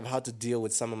kind of how to deal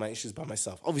with some of my issues by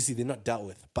myself. Obviously they're not dealt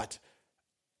with, but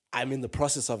I'm in the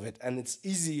process of it. And it's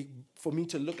easy for me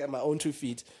to look at my own 2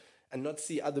 feet and not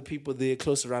see other people there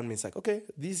close around me. It's like, okay,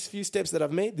 these few steps that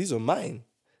I've made, these are mine.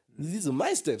 These are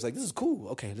my steps. Like, this is cool.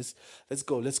 Okay, let's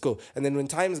go. And then when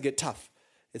times get tough,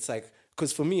 it's like,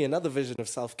 because for me, another vision of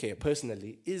self-care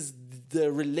personally is the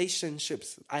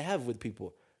relationships I have with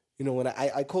people. You know, when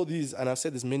I call these, and I've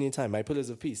said this many times, my pillars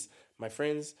of peace, my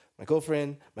friends, my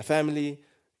girlfriend, my family,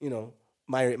 you know,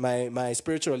 my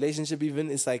spiritual relationship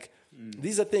even, it's like,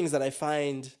 these are things that I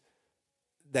find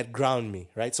that ground me,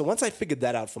 right? So once I figured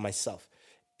that out for myself,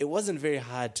 it wasn't very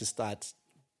hard to start,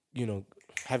 you know,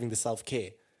 having the self-care,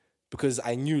 because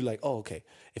I knew like, oh, okay,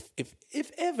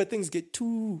 if ever things get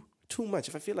too much,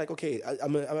 if I feel like, okay,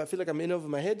 I feel like I'm in over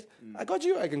my head, I got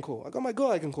you I can call. I got my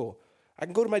girl I can call. I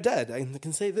can go to my dad. I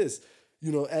can say this,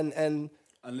 you know, and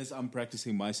unless I'm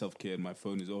practicing my self-care and my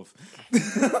phone is off.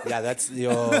 Yeah, that's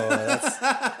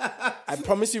I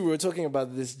promise you we were talking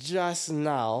about this just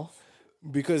now,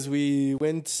 because we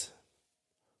went,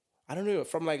 I don't know,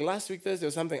 from like last week Thursday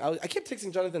or something. I kept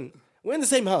texting Jonathan. We're in the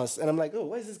same house, and I'm like, oh,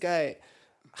 why is this guy?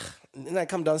 And then I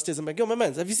come downstairs. I'm like, yo, my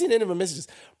man, have you seen any of my messages?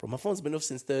 Bro, my phone's been off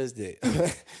since Thursday.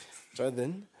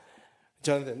 Jonathan,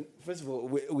 first of all,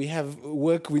 we have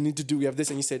work we need to do. We have this.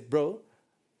 And you said, bro.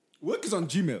 Work is on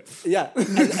Gmail. Yeah.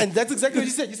 And that's exactly what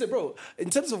you said. You said, bro, in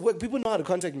terms of work, people know how to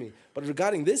contact me. But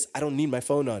regarding this, I don't need my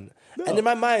phone on. No. And in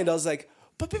my mind, I was like,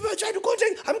 but people are trying to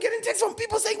contact. I'm getting texts from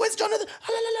people saying, where's Jonathan?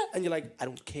 And you're like, I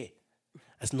don't care.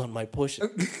 That's not my portion.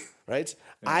 Right?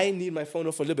 Yeah. I need my phone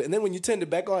off for a little bit. And then when you turned it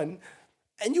back on,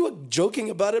 and you were joking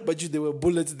about it, but there were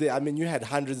bullets there. I mean, you had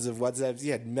hundreds of WhatsApps,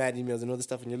 you had mad emails and all this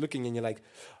stuff, and you're looking and you're like,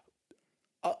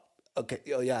 oh, okay,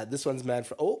 oh yeah, this one's mad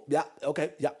for, oh, yeah,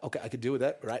 okay, I could deal with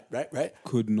that, right.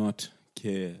 Could not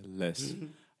care less. Mm-hmm.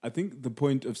 I think the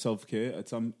point of self-care at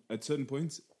certain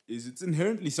points is it's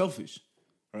inherently selfish,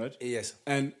 right? Yes.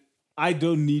 And I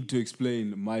don't need to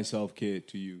explain my self-care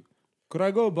to you. Could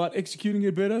I go about executing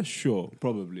it better? Sure,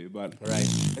 probably, but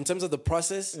right. In terms of the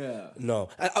process, yeah. No.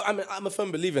 I'm a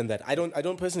firm believer in that. I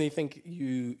don't personally think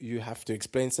you have to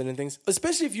explain certain things,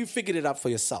 especially if you figured it out for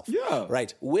yourself. Yeah.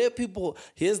 Right.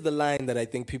 Here's the line that I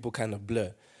think people kind of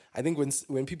blur. I think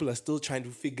when people are still trying to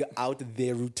figure out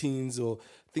their routines or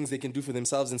things they can do for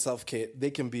themselves in self-care,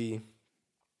 they can be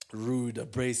rude,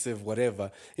 abrasive,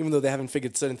 whatever, even though they haven't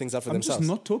figured certain things out for themselves. I'm just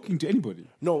not talking to anybody.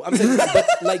 No, I'm saying, but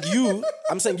like you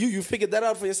figured that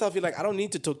out for yourself. You're like, I don't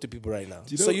need to talk to people right now.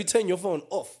 So you turn your phone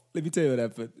off. Let me tell you what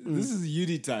happened. This is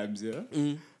uni times, yeah?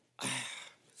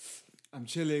 I'm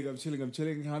chilling.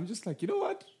 And I'm just like, you know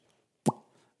what? Let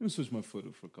me switch my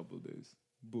photo for a couple of days.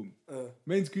 Boom.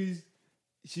 Main squeeze.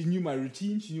 She knew my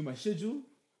routine. She knew my schedule.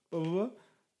 Blah, blah, blah.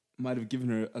 Might have given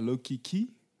her a low-key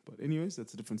key. But anyways,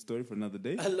 that's a different story for another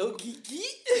day. A low kiki?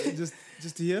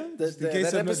 just here.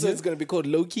 That episode's going to be called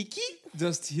Low Kiki?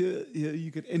 Just here,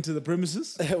 you can enter the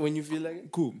premises. When you feel like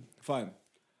it? Cool, fine.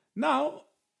 Now,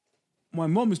 my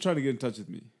mom is trying to get in touch with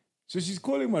me. So she's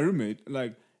calling my roommate,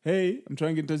 like, hey, I'm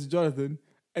trying to get in touch with Jonathan.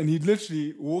 And he'd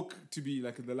literally walk to be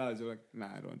like in the lounge. I'm like, nah,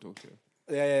 I don't want to talk to her.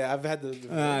 Yeah, I've had the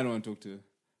Nah, I don't want to talk to her.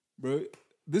 Bro,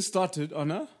 this started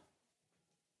on a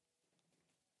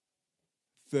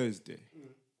Thursday.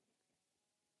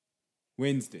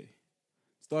 Wednesday.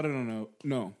 Started on a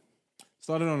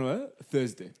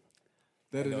Thursday.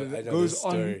 I know Goes this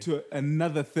on story. to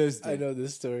another Thursday. I know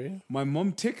this story. My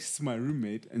mom texts my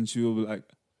roommate and she will be like,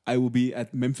 I will be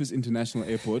at Memphis International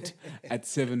Airport at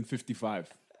 7:55.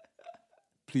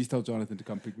 Please tell Jonathan to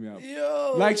come pick me up.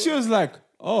 Yo! Like, she was like,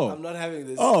 oh. I'm not having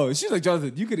this. Oh, she's like,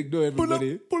 Jonathan, you can ignore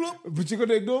everybody. Pull up. But you're going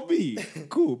to ignore me.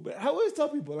 Cool. But I always tell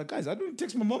people, like, guys, I don't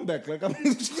text my mom back. Like, I'm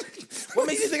What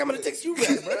makes you think I'm going to text you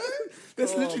back, bro?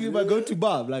 That's literally my go-to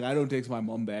Bob. Like, I don't text my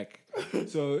mom back.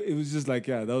 So it was just like,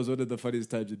 yeah, that was one of the funniest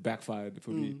times. It backfired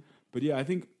for me. But yeah, I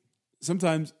think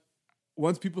sometimes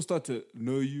once people start to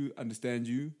know you, understand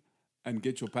you, and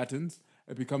get your patterns,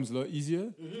 it becomes a lot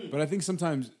easier. But I think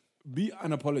sometimes be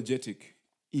unapologetic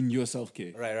in your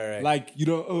self-care. Right. Like, you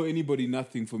don't owe anybody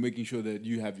nothing for making sure that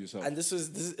you have yourself. And this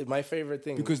is my favorite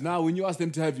thing. Because now when you ask them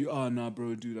to have you, oh, nah,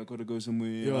 bro, dude, I got to go somewhere.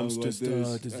 Yo, I'm stressed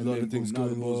out. There's a lot of things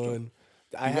going on.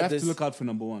 You have to look out for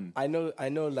number one. I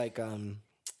know. Like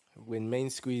when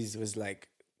Main Squeeze was like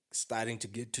starting to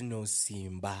get to know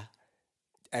Simba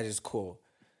at his core,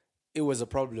 it was a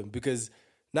problem because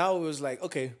now it was like,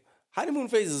 okay, honeymoon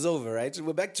phase is over, right?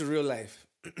 We're back to real life.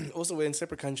 Also, we're in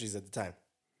separate countries at the time,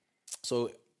 so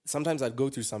sometimes I'd go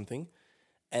through something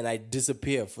and I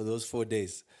disappear for those 4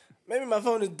 days. Maybe my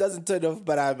phone doesn't turn off,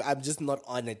 but I'm just not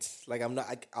on it. Like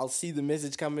I'll see the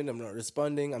message coming. I'm not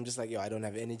responding. I'm just like, yo, I don't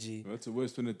have energy. That's the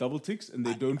worst when it double ticks and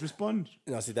they don't respond.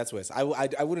 No, see, that's worse. I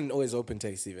wouldn't always open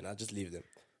text even. I'll just leave them.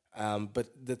 But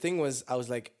the thing was, I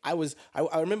was like, I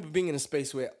remember being in a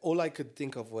space where all I could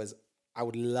think of was, I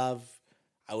would love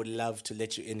to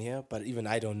let you in here, but even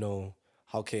I don't know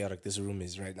how chaotic this room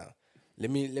is right now. Let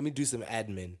me do some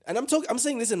admin. And I'm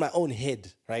saying this in my own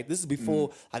head, right? This is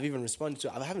before I've even responded to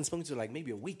her. I haven't spoken to her like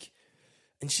maybe a week.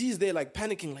 And she's there like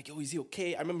panicking, like, yo, is he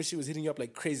okay? I remember she was hitting you up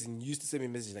like crazy and you used to send me a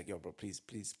message like, yo, bro, please.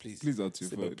 Please answer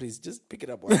your phone. Please, just pick it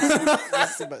up.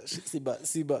 Siba.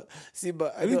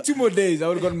 I think 2 more days, I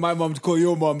would have gotten my mom to call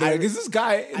your mom. Like, is this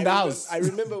guy in the house? I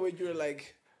remember when you were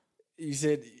like, you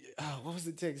said, what was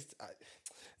the text?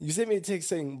 You sent me a text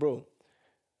saying, bro,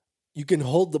 you can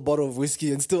hold the bottle of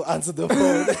whiskey and still answer the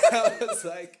phone.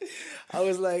 I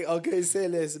was like, okay, say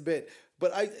less a bit.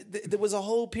 But there was a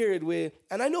whole period where,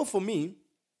 and I know for me,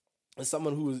 as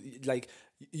someone who's like,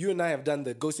 you and I have done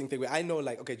the ghosting thing where I know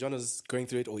like, okay, John is going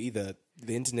through it or either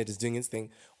the internet is doing its thing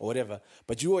or whatever.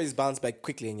 But you always bounce back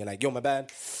quickly and you're like, yo, my bad.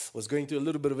 Was going through a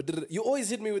little bit of a... You always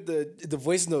hit me with the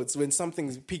voice notes when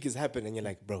something's peak has happened and you're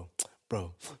like, bro,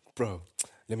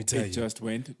 let me tell you. It just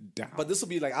went down. But this will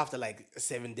be like after like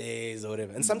 7 days or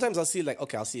whatever. And sometimes I'll see like,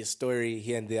 okay, I'll see a story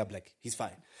here and there. I'm like, he's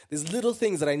fine. There's little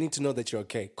things that I need to know that you're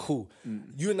okay. Cool.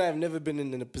 You and I have never been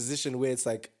in a position where it's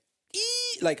like,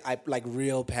 like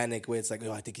real panic where it's like,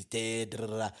 oh, I think he's dead. Da,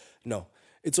 da, da. No.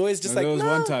 It's always just like, there was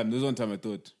one time I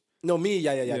thought. No, me,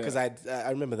 yeah, because I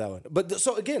remember that one. But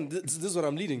so again, this is what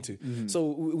I'm leading to. So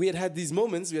we had these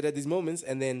moments,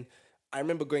 and then I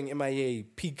remember going MIA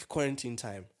peak quarantine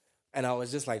time. And I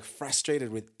was just like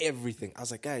frustrated with everything. I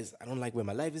was like, guys, I don't like where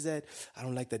my life is at. I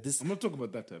don't like that this... I'm not talking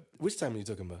about that time. Which time are you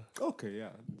talking about? Okay,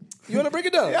 yeah. You want to break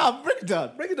it down? Yeah, break it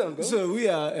down. Break it down, go. So we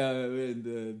are in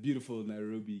the beautiful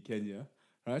Nairobi, Kenya,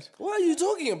 right? What are you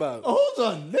talking about? Hold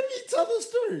on. Let me tell the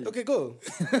story. Okay, go.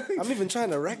 I'm even trying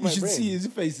to rack my brain. You should see his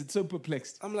face. It's so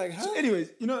perplexed. I'm like, huh? So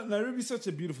anyways, Nairobi is such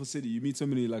a beautiful city. You meet so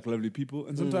many like lovely people.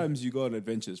 And sometimes you go on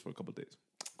adventures for a couple of days.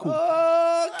 Cool.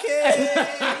 Okay.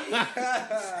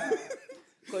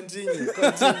 Continue.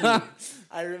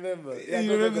 I remember. Yeah,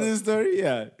 you remember this story?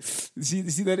 Yeah. See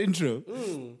that intro?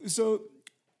 So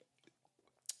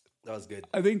that was good.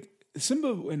 I think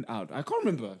Simba went out. I can't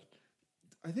remember.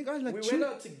 I think we went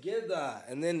out together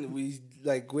and then we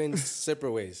like went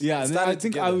separate ways. Yeah, and I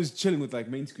think I was chilling with like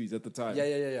Main Squeeze at the time.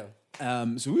 Yeah.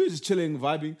 So we were just chilling,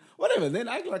 vibing, whatever. And then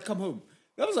I like come home.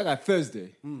 That was like a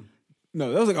Thursday.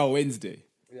 No, that was like our Wednesday.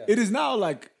 Yeah. It is now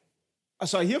like.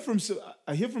 So I hear from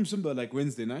Simba like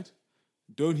Wednesday night.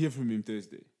 Don't hear from him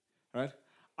Thursday, right?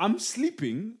 I'm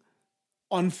sleeping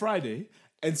on Friday,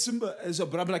 and Simba,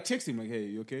 but I'm like texting him, like, hey,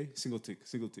 you okay? Single tick,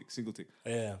 single tick, single tick.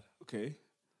 Yeah. Okay,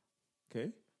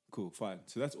 cool, fine.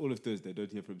 So that's all of Thursday. I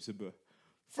don't hear from Simba.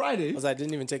 Friday, Because I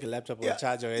didn't even take a laptop or a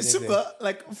charger or anything. Simba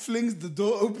like flings the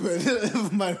door open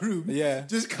of my room. Yeah.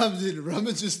 Just comes in,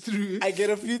 rummages through. I get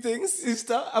a few things. and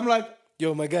stuff. I'm like,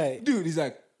 Yo, my guy. dude, he's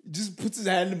like, just puts his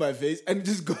hand in my face and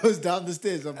just goes down the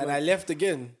stairs. I'm And like, I left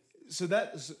again. so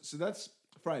that's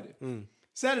Friday.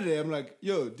 Saturday, I'm like,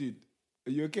 yo, dude,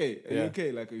 are you okay? Are you Yeah.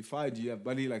 okay? Like, are you fine? Do you have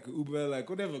money? Like Uber, like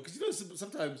whatever. Because you know,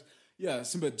 sometimes, yeah,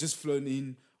 Simba just flown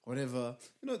in, whatever.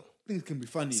 You know, things can be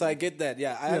funny. So I get that.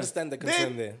 Yeah, I understand the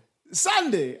concern Then, there.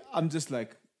 Sunday, I'm just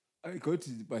like, I go to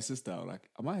my sister. I'm like,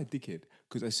 am I a dickhead?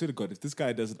 Because I swear to God, if this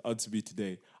guy doesn't answer me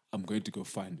today, I'm going to go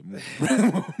find him.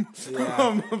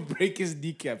 I'm gonna break his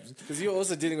kneecaps. Because you're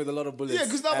also dealing with a lot of bullets. Yeah,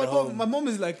 because now at home. my mom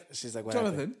is like, She's like, what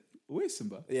Jonathan, happened? where's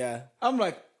Simba? Yeah. I'm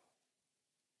like,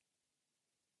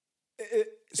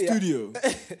 studio.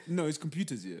 No, his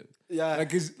computer's here. Yeah.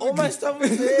 Like his, All my stuff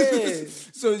is there.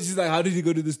 So she's like, how did he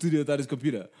go to the studio without his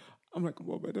computer? I'm like,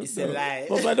 Mom, I don't It's know. a lie.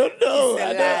 Mom, I don't know. It's a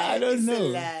I lie. don't It's a know.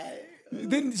 lie.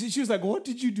 Then she was like, what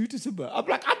did you do to Simba? I'm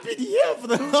like, I've been here for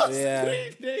the last Yeah.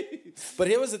 3 days. But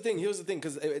here was the thing.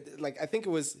 Because, like, I think it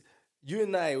was you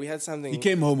and I, we had something. He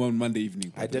came home on Monday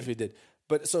evening. I definitely did.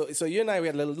 But so you and I, we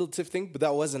had a little tiff thing, but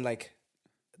that wasn't like,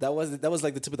 that was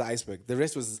like the tip of the iceberg. The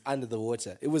rest was under the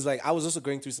water. It was like, I was also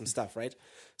going through some stuff, right?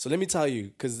 So let me tell you,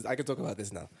 because I can talk about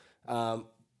this now.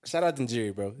 Shout out to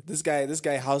Njiri, bro. This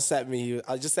guy house sat me.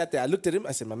 I just sat there. I looked at him.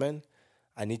 I said, my man,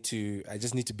 I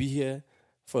just need to be here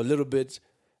for a little bit.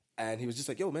 And he was just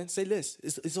like, yo, man, say less.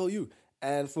 It's all you.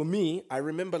 And for me, I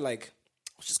remember like,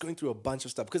 I was just going through a bunch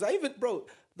of stuff. Because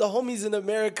the homies in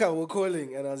America were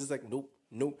calling. And I was just like,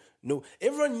 no.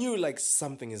 Everyone knew like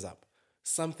something is up.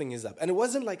 Something is up. And it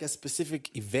wasn't like a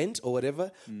specific event or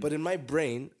whatever. But in my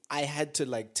brain, I had to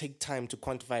like take time to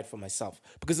quantify it for myself.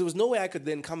 Because there was no way I could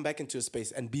then come back into a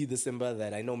space and be the Simba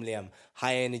that I normally am.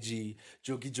 High energy,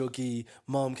 jokey,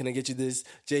 mom, can I get you this?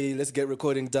 Jay, let's get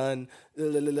recording done.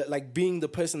 Like being the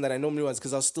person that I normally was.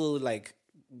 Because I was still like,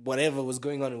 whatever was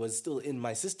going on, it was still in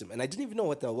my system. And I didn't even know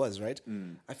what that was, right?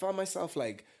 I found myself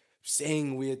like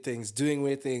saying weird things, doing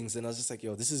weird things. And I was just like,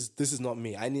 yo, this is not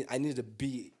me. I need to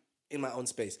be in my own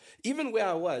space. Even where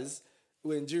I was,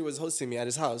 when Jerry was hosting me at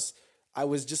his house, I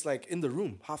was just like in the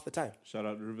room half the time. Shout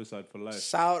out Riverside for life.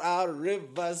 Shout out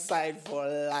Riverside for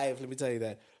life. Let me tell you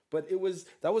that. But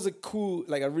that was a cool,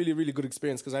 like a really, really good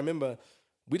experience. Because I remember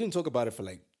we didn't talk about it for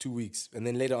like 2 weeks. And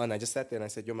then later on, I just sat there and I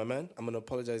said, yo, my man, I'm going to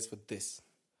apologize for this.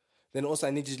 Then also,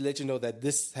 I need to let you know that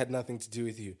this had nothing to do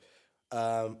with you.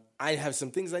 I have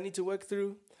some things I need to work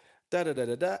through.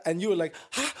 And you were like,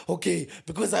 okay,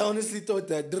 because I honestly thought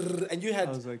that, and you had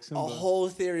like, a whole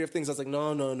theory of things. I was like,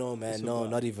 no, man, So no,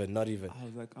 not even. I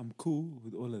was like, I'm cool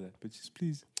with all of that, but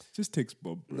just text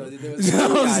Bob. Bro. No, there was,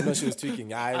 I know she was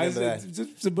tweaking. I remember said, that.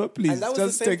 Just Bob, please. And that was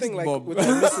just the same text thing, like Bob. with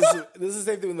my missus. This is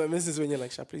the same thing with my missus when you're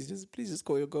like, Sha, please just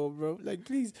call your girl, bro. Like,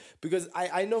 please, because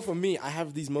I know for me, I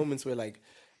have these moments where like,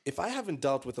 if I haven't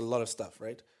dealt with a lot of stuff,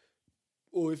 right?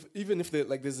 Or even if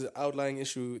there's an outlying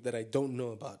issue that I don't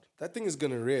know about, that thing is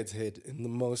gonna rear its head in the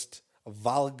most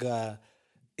vulgar,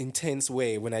 intense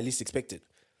way when I least expect it.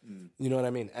 You know what I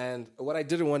mean? And what I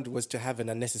didn't want was to have an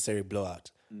unnecessary blowout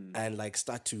and like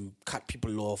start to cut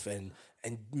people off and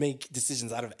make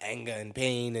decisions out of anger and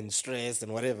pain and stress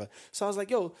and whatever. So I was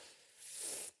like, yo,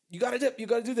 you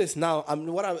gotta do this. Now,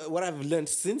 what I've learned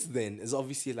since then is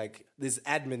obviously like this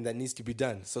admin that needs to be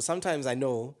done. So sometimes I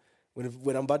know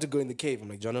when I'm about to go in the cave, I'm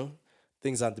like, Jono,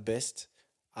 things aren't the best.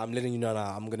 I'm letting you know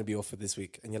now I'm gonna be off for this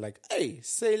week. And you're like, hey,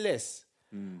 say less.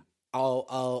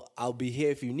 I'll be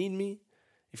here if you need me.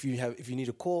 If you need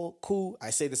a call, cool. I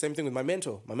say the same thing with my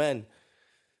mentor. My man,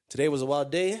 today was a wild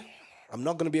day. I'm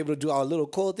not gonna be able to do our little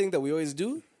call thing that we always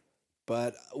do.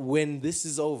 But when this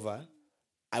is over,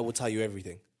 I will tell you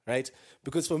everything. Right?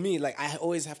 Because for me, like, I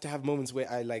always have to have moments where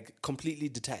I like completely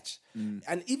detach.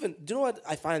 And even, do you know what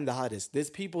I find the hardest?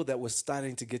 There's people that were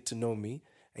starting to get to know me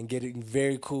and getting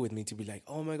very cool with me to be like,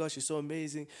 oh my gosh, you're so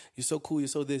amazing. You're so cool. You're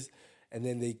so this. And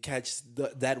then they catch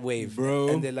that wave. Bro.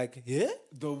 And they're like, yeah?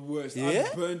 The worst. Yeah?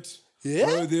 I burnt. Yeah?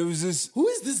 Bro, there was this Who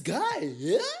is this guy?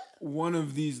 Yeah? one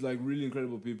of these like really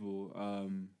incredible people.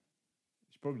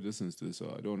 She probably listens to this,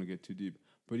 so I don't want to get too deep.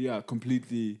 But yeah,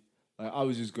 completely. Like, I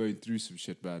was just going through some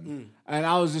shit, man. And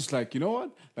I was just like, you know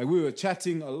what? Like, we were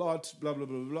chatting a lot, blah, blah,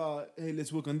 blah, blah. Hey,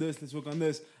 let's work on this, let's work on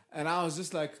this. And I was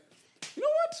just like, you know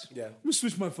what? Yeah. I'm going to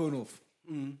switch my phone off.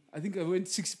 I think I went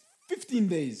 15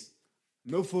 days.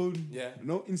 No phone. Yeah.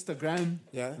 No Instagram.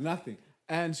 Yeah. Nothing.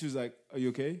 And she was like, "Are you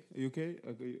okay? Are you okay?"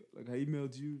 Like I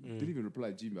emailed you, didn't even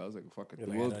reply Gmail. I was like, "Fuck it, the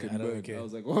like, world I can don't burn." care. I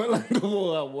was like, "Well, like,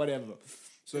 whatever."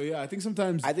 So yeah, I think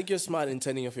sometimes I think you're smart in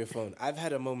turning off your phone. I've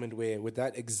had a moment where, with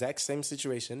that exact same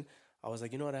situation, I was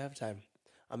like, you know what? I have time.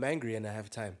 I'm angry and I have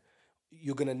time.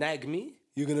 You're gonna nag me.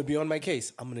 You're gonna be on my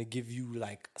case. I'm gonna give you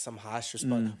like some harsh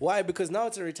response. Why? Because now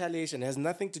it's a retaliation. It has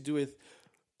nothing to do with,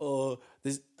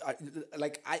 this.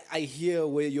 I hear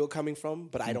where you're coming from,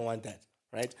 but I don't want that,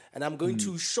 right? And I'm going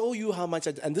to show you how much.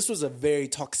 And this was a very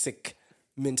toxic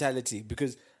mentality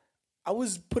because I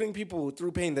was putting people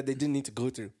through pain that they didn't need to go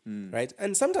through, right?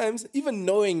 And sometimes even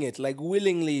knowing it, like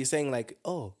willingly saying like,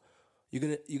 "Oh, you're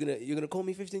gonna call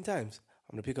me 15 times.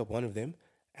 I'm gonna pick up one of them,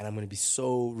 and I'm gonna be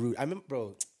so rude." I remember,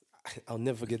 bro, I'll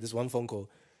never forget this one phone call.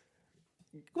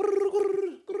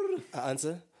 I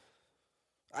answer.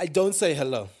 I don't say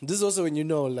hello. This is also when you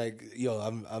know, like, yo,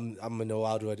 I'm in a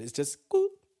wild word. It's just,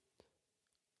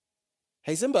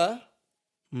 "Hey Simba,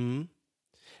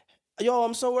 yo,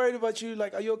 I'm so worried about you.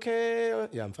 Like, are you okay?"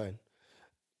 "Yeah, I'm fine."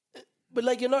 "But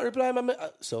like, you're not replying my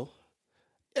so."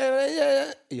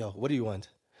 Yeah. Yo, what do you want?"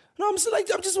 "No, I'm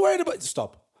just worried about."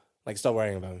 Stop. Like, stop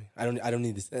worrying about me. I don't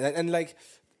need this. And like,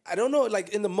 I don't know. Like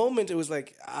in the moment, it was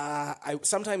like I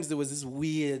sometimes there was this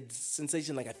weird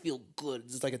sensation. Like I feel good.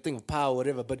 It's like a thing of power,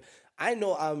 whatever. But I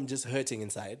know I'm just hurting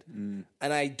inside, and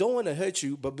I don't want to hurt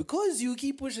you. But because you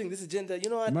keep pushing this agenda,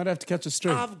 you know what? you might have to catch a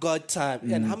stray. I've got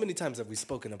time. And how many times have we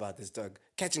spoken about this, Doug?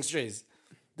 Catching strays.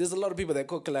 There's a lot of people that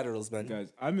call collaterals, man.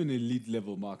 Guys, I'm an elite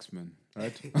level marksman,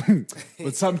 right?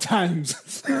 But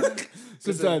sometimes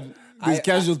there's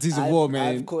casualties of war,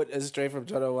 man. I've caught a stray from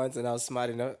Jono once, and I was smart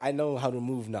enough. I know how to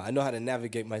move now. I know how to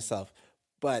navigate myself.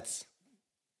 But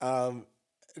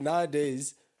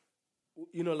nowadays,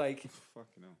 you know, like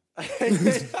Fucking hell.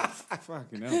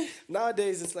 Fucking hell.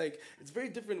 nowadays, it's like it's very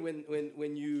different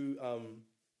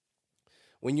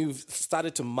when you've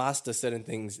started to master certain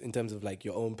things in terms of like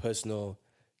your own personal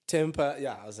temper.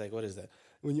 Yeah, I was like, what is that?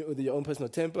 When you with your own personal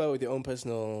temper, with your own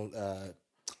personal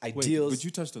Wait, ideals. but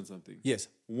you touched on something. Yes.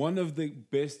 One of the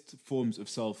best forms of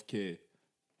self-care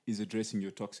is addressing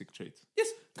your toxic traits. Yes.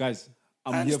 Guys, I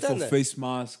I'm here for understand that. face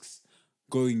masks,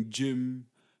 going gym,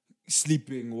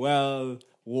 sleeping well.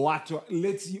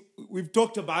 We've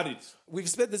talked about it. We've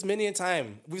spent this many a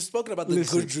time. We've spoken about the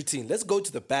Listen. good routine. Let's go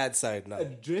to the bad side now.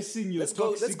 Addressing your Let's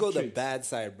go toxic the traits. bad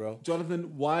side, bro.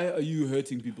 Jonathan, why are you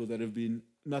hurting people that have been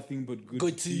nothing but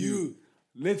good to you?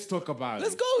 Let's talk about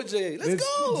Let's it. go, Jay. Let's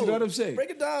go. Do you know what I'm saying?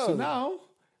 Break it down. So now,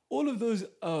 all of those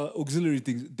auxiliary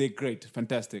things, they're great.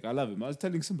 Fantastic. I love them. I was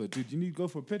telling Simba, dude, you need to go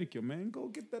for a pedicure, man. Go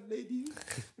get that lady.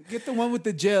 Get the one with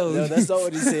the gel. No, that's not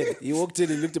what he said. He walked in,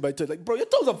 he looked at my toes like, bro, your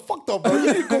toes are fucked up, bro.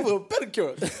 You need to go for a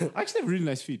pedicure. I actually have really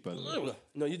nice feet, by the way.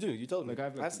 No, you do. You told me.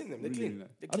 Like I've seen them. They're really clean. nice.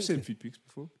 They're I've clean. seen feet pics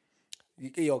before.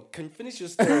 Yo, can you finish your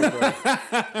story, bro?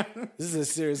 This is a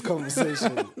serious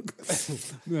conversation.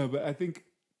 No, but I think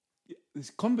there's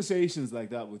conversations like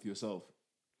that with yourself.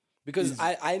 Because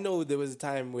I know there was a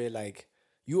time where like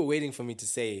you were waiting for me to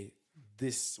say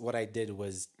this, what I did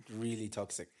was really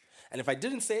toxic. And if I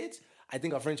didn't say it, I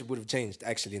think our friendship would have changed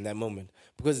actually in that moment.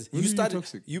 Because When you were you started,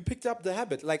 toxic? you picked up the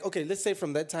habit. Like, okay, let's say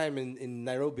from that time in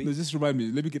Nairobi. No, just remind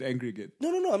me. Let me get angry again.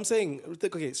 No, I'm saying,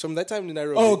 okay, from that time in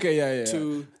Nairobi. Oh, okay, yeah.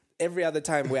 To every other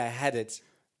time where I had it.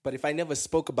 But if I never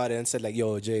spoke about it and said like,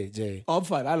 yo, Jay. Oh, I'm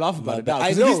fine. I laugh about it now. I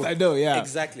 'cause know. At least I know, yeah.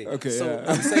 Exactly. Okay, So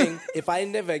yeah. I'm saying if I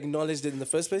never acknowledged it in the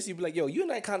first place, you'd be like, yo, you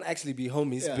and I can't actually be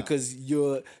homies Yeah. because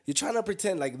you're trying to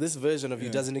pretend like this version of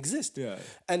you doesn't exist. Yeah.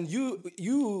 And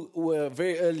you were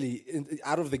very early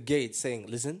out of the gate saying,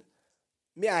 listen,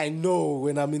 me, I know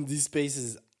when I'm in these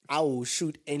spaces, I will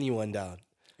shoot anyone down.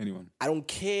 Anyone. I don't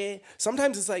care.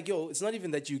 Sometimes it's like, yo, it's not even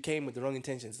that you came with the wrong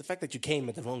intention. It's the fact that you came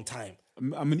at the wrong time.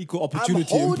 I'm an equal I'm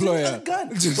opportunity holding employer. a gun.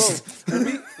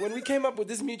 Bro, when we came up with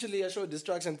this mutually assured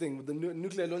destruction thing with the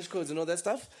nuclear launch codes and all that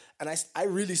stuff, and I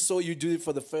really saw you do it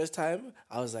for the first time,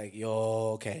 I was like,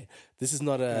 yo, okay, this is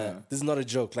not a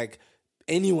joke. Like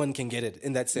anyone can get it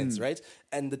in that sense, right?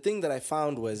 And the thing that I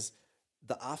found was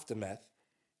the aftermath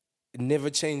never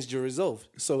changed your resolve.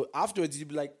 So afterwards you'd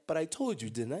be like, but I told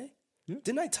you, didn't I? Yeah.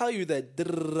 Didn't I tell you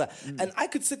that? And I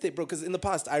could sit there, bro, because in the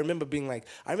past, I remember being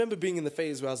in the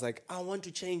phase where I was like, I want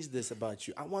to change this about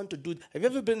you. I want to do. Have you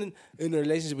ever been in a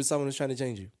relationship with someone who's trying to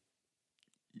change you?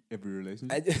 Every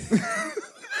relationship.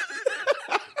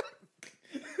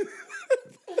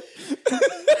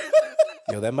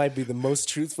 Yo, that might be the most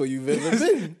truthful you've ever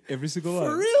been. Every single one.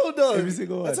 For real, though. Every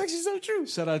single one. That's actually so true.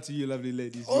 Shout out to you, lovely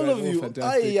ladies. All guys of are you.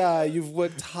 fantastic. You've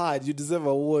worked hard. You deserve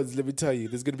awards, let me tell you.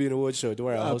 There's going to be an award show. Don't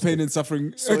worry, I'll host Pain it. and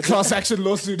suffering. Class action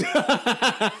lawsuit.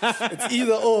 It's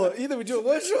either or. Either we do a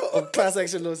award show or class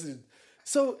action lawsuit.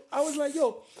 So I was like,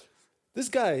 yo, this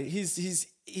guy,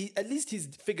 he at least he's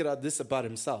figured out this about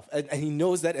himself, and he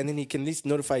knows that, and then he can at least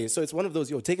notify you. So it's one of those,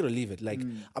 yo, take it or leave it. Like,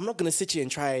 I'm not gonna sit here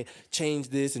and try change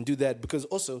this and do that, because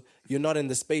also you're not in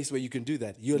the space where you can do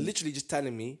that. You're literally just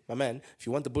telling me, my man, if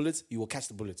you want the bullets, you will catch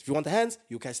the bullets. If you want the hands,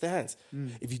 you'll catch the hands.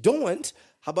 If you don't want,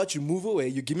 how about you move away?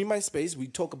 You give me my space. We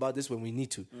talk about this when we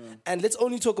need to, and let's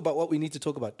only talk about what we need to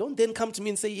talk about. Don't then come to me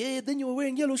and say, yeah, then you were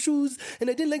wearing yellow shoes, and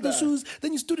I didn't like those shoes.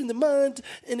 Then you stood in the mud,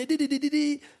 and I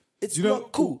did. It's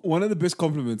not cool. One of the best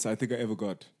compliments I think I ever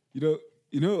got. You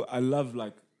know, I love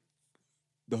like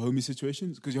the homie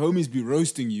situations, because your homies be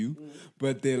roasting you,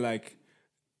 but they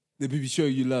be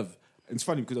showing you love. And it's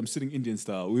funny because I'm sitting Indian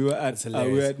style. We were at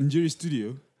Njeri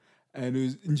Studio, and it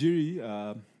was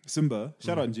Njeri, Simba,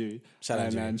 shout out Njeri,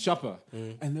 and Shapa,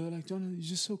 and they were like, John, you're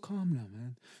just so calm now,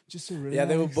 man. Just so relaxed. Yeah,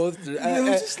 they were both. They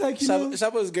were just like,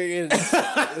 Shapa was going in.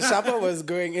 Shapa was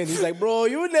going in. He's like, bro,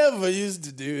 you never used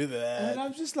to do that. And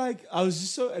I'm just like, I was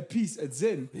just so at peace, at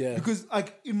zen. Yeah. Because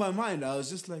like in my mind, I was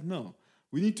just like, no,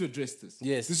 we need to address this.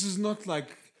 Yes. This is not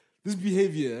like, this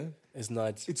behavior. It's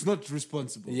not. It's not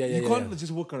responsible. Yeah, you can't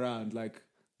just walk around like,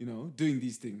 doing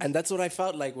these things. And that's what I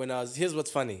felt like when I was. Here's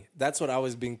what's funny. That's what I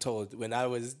was being told when I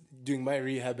was doing my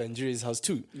rehab at Njeri's house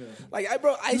too. Yeah. Like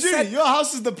I said, your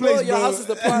house is the place, bro. Your house is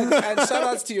the plug. And shout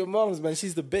outs to your moms, man.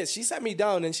 She's the best. She sat me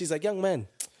down and she's like, young man,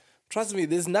 trust me,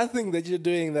 there's nothing that you're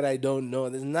doing that I don't know.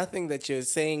 There's nothing that you're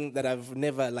saying that I've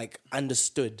never like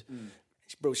understood.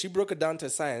 Bro, she broke it down to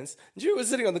science. Njeri was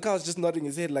sitting on the couch just nodding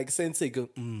his head like sensei. Go,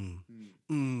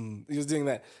 He was doing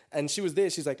that. And she was there.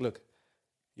 She's like, look,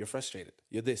 you're frustrated.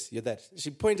 You're this, you're that. She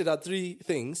pointed out 3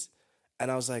 things. And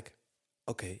I was like,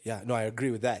 okay, yeah, no, I agree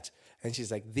with that. And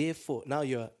she's like, therefore, now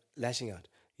you're lashing out.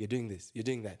 You're doing this, you're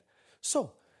doing that.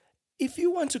 So if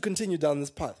you want to continue down this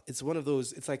path, it's one of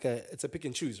those, it's a pick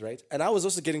and choose, right? And I was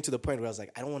also getting to the point where I was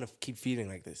like, I don't want to keep feeling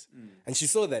like this. And she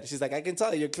saw that. She's like, I can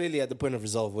tell you're clearly at the point of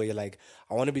resolve where you're like,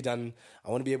 I want to be done.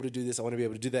 I want to be able to do this. I want to be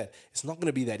able to do that. It's not going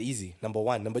to be that easy, number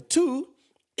one. Number two,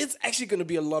 it's actually going to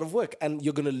be a lot of work, and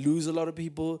you're going to lose a lot of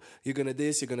people. You're going to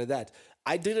this, you're going to that.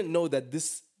 I didn't know that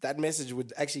that message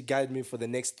would actually guide me for the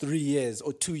next 3 years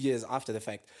or 2 years after the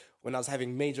fact, when I was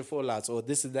having major fallouts or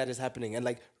this and that is happening, and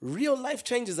like real life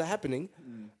changes are happening.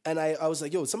 And I was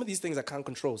like, yo, some of these things I can't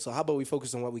control. So how about we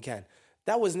focus on what we can?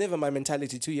 That was never my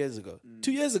mentality 2 years ago.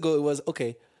 2 years ago, it was,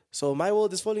 okay, so my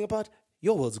world is falling apart.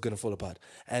 Your world's going to fall apart.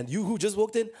 And you who just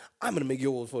walked in, I'm going to make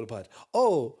your world fall apart.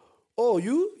 Oh,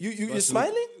 you're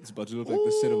smiling? It's about to look like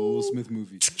the set of a Will Smith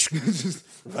movie. Just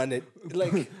run it.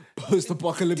 Like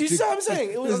post-apocalyptic. Do you see what I'm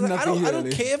saying? It was like, I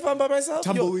don't care if I'm by myself.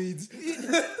 Tumbleweeds.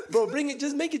 Bro,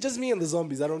 make it just me and the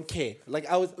zombies. I don't care. Like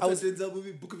I was Denzel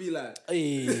movie, Book of Eli. Hey.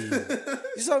 You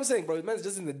see what I'm saying, bro? Man's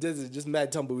just in the desert, just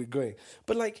mad tumbleweed going.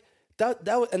 But like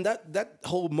that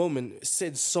whole moment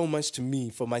said so much to me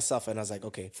for myself, and I was like,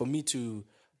 okay, for me to,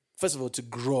 first of all, to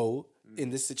grow in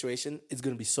this situation, it's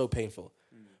gonna be so painful.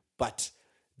 But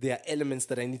there are elements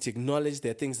that I need to acknowledge. There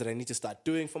are things that I need to start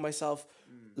doing for myself.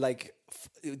 Like,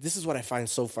 this is what I find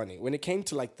so funny. When it came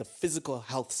to like the physical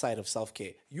health side of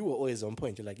self-care, you were always on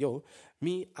point. You're like, yo,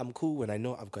 me, I'm cool when I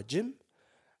know I've got gym.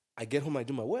 I get home, I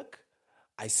do my work.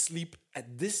 I sleep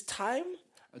at this time.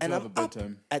 And I'm up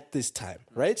at this time,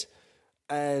 right?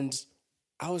 And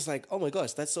I was like, oh my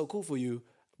gosh, that's so cool for you.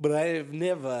 But I have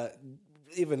never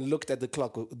even looked at the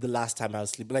clock the last time I was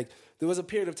sleeping. Like, there was a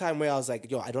period of time where I was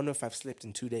like, yo, I don't know if I've slept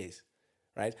in 2 days,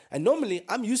 right? And normally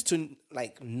I'm used to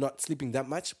like not sleeping that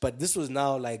much, but this was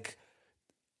now like,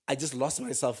 I just lost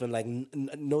myself in like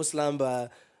no slumber.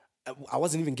 I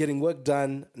wasn't even getting work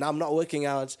done. Now I'm not working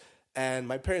out. And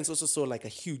my parents also saw like a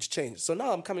huge change. So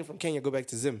now I'm coming from Kenya, go back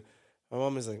to Zim. My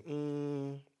mom is like,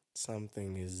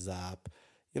 something is up.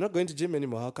 You're not going to gym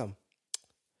anymore. How come?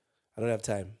 I don't have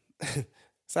time.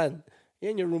 Son,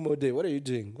 you're in your room all day. What are you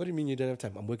doing? What do you mean you don't have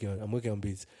time? I'm working on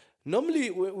beats. Normally,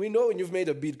 we know when you've made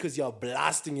a beat because you're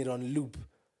blasting it on loop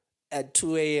at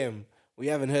 2 a.m. We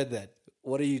haven't heard that.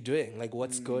 What are you doing? Like,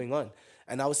 what's going on?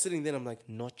 And I was sitting there and I'm like,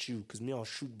 not you, because me, I'll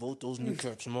shoot both those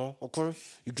kneecaps, man. Okay?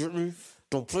 You get me?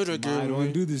 Don't play that game with me. I don't want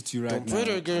to do this to you right now. Don't play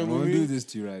that game with me. I don't want to do this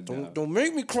to you right now. Don't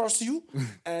make me cross you.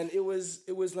 And it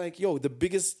was like, yo, the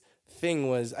biggest thing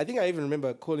was, I think I even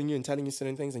remember calling you and telling you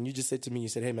certain things, and you just said to me, you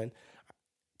said, hey, man,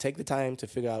 take the time to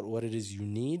figure out what it is you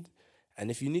need.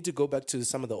 And if you need to go back to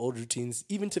some of the old routines,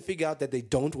 even to figure out that they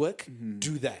don't work,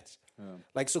 do that.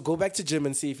 Like, so go back to gym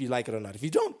and see if you like it or not. If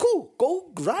you don't, cool.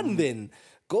 Go run then.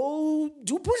 go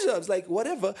do push-ups, like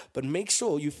whatever, but make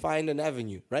sure you find an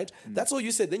avenue, right? That's all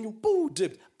you said. Then you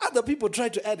dipped. Other people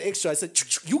tried to add extra. I said,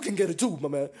 you can get it too, my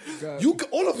man.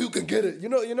 All of you can get it. You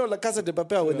know, La Casa de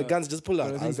Papel when the guns just pull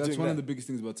out. I think that's one of the biggest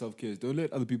things about self-care is don't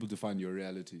let other people define your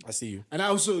reality. I see you. And I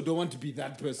also don't want to be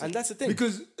that person. And that's the thing.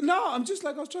 Because, I'm just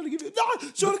like, I was trying to give you... No,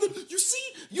 Jonathan, you see?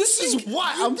 This is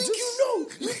why You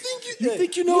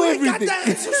think you know everything. You ain't got that.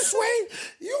 You swear.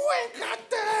 You ain't got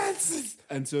that.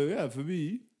 And so, for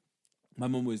me, my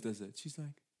mom always does that. She's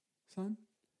like, son,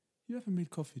 you haven't made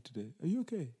coffee today. Are you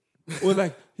okay? Or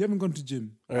like, you haven't gone to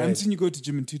gym. I haven't seen you go to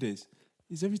gym in 2 days.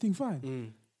 Is everything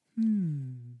fine?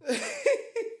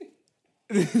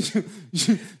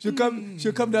 She'll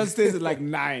come downstairs at like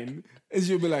 9 and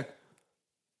she'll be like,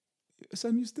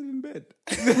 son, you still in bed?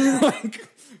 Like,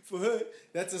 for her,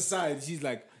 that's a sign. She's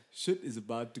like, shit is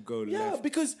about to go left. Yeah,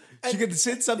 because she can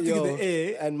set something in the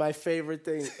air. And my favorite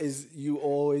thing is you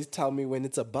always tell me when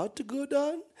it's about to go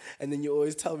down, and then you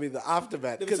always tell me the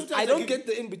aftermath. Because I don't get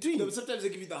the in between. No, but sometimes I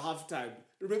give you the halftime.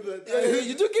 Remember that?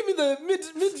 You do give me the mid.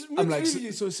 I'm like,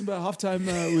 so Simba, halftime,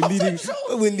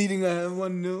 we're leading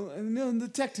 1-0. And the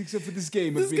tactics for this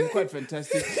game have been quite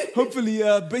fantastic. Hopefully,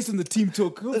 based on the team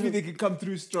talk, hopefully they can come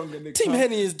through strong. And Team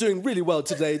Henny is doing really well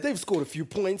today. They've scored a few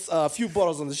points, a few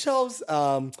bottles on the shelves.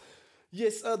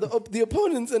 Yes, the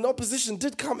opponents and opposition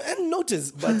did come and notice,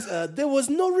 but there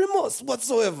was no remorse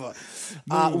whatsoever.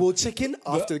 We'll check in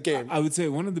after the game. I would say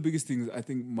one of the biggest things, I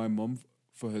think my mom,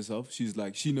 for herself, she's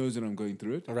like, she knows that I'm going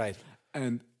through it. Right.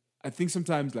 And I think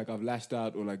sometimes like I've lashed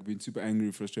out or like been super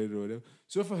angry, frustrated or whatever.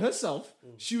 So for herself,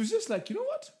 she was just like, you know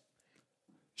what?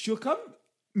 She'll come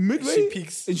midway She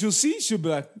peeks. and she'll be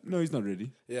like, no, he's not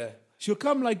ready. Yeah. She'll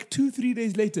come like 2-3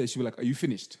 days later. She'll be like, are you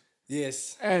finished?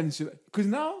 Yes. And she'll, because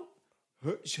now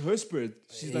her spirit,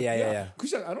 she's like, yeah.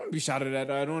 Because I don't want to be shouted at.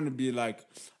 I don't want to be like,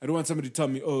 I don't want somebody to tell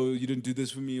me, oh, you didn't do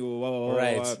this for me or blah, blah, blah.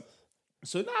 Right.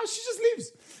 So now she just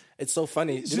leaves. It's so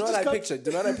funny. Do you know what I picture?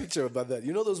 Do you know what I picture about that?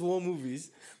 You know those war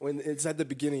movies when it's at the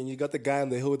beginning, you got the guy on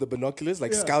the hill with the binoculars,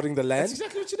 like scouting the land. That's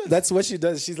exactly what she does. That's what she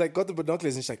does. She's like got the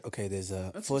binoculars and she's like, okay, there's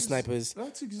 4 snipers.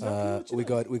 That's exactly what she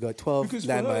we got 12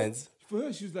 landmines. For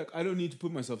her, she was like, I don't need to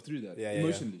put myself through that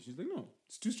emotionally. She's like, no,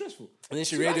 it's too stressful. And then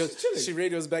she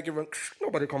radios back and runs,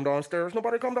 nobody come downstairs.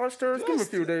 Give me a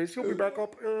few days. She'll be back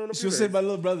up in a few She'll days. send my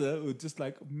little brother with just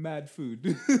like mad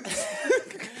food.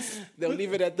 They'll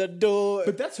leave it at the door.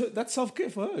 But that's self-care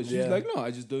for her. She's like, no,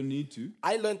 I just don't need to.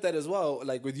 I learned that as well.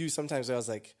 Like with you, sometimes I was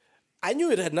like, I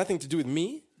knew it had nothing to do with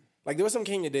me. Like there were some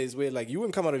Kenya days where like you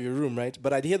wouldn't come out of your room, right?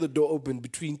 But I'd hear the door open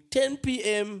between 10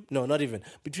 p.m. No, not even.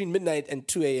 Between midnight and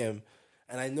 2 a.m.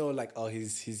 And I know like, oh,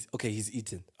 he's okay, he's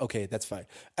eaten. Okay, that's fine.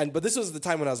 But this was the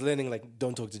time when I was learning like,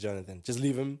 don't talk to Jonathan. Just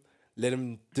leave him, let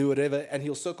him do whatever, and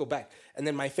he'll circle back. And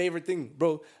then my favorite thing,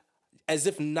 bro, as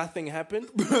if nothing happened,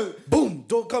 boom,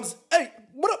 door comes, hey,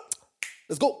 what up?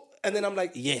 Let's go. And then I'm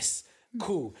like, yes,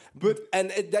 cool.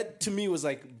 And that to me was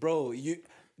like, bro,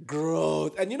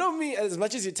 growth. And you know me, as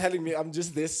much as you're telling me, I'm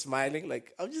just there smiling,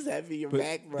 like, I'm just happy you're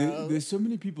back, bro. There's so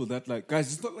many people that like,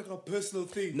 guys, it's not like a personal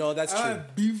thing. No, that's true. I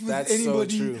have beef with That's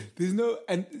anybody. so true. There's no,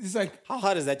 and it's like, How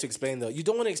hard is that to explain though? You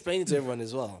don't want to explain it to everyone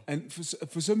as well. and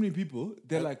for so many people,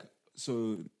 they're like,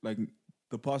 so like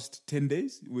the past 10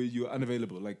 days where you're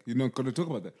unavailable, like you're not going to talk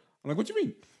about that. I'm like, what do you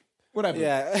mean? What happened?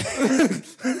 Yeah.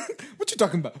 What you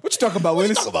talking about? What you talking about,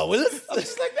 Willis? Talk about Willis. I'm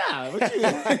just like, nah. What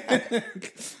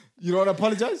you don't want to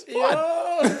apologize?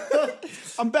 What?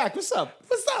 I'm back. What's up?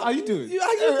 How you doing?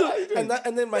 How you doing?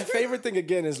 And then my favorite thing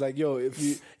again is like, yo,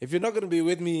 if you're not gonna be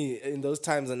with me in those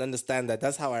times and understand that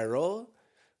that's how I roll,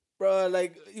 bro,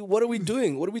 like, what are we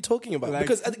doing? What are we talking about? Like-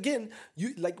 Because again,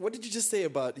 you like, what did you just say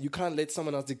about you can't let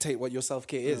someone else dictate what your self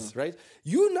care is, right?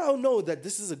 You now know that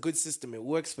this is a good system. It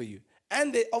works for you.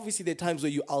 And obviously there are times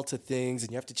where you alter things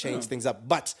and you have to change things up.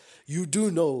 But you do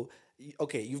know,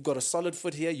 okay, you've got a solid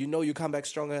foot here. You know you come back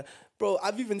stronger. Bro,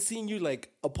 I've even seen you like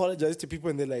apologize to people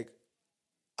and they're like,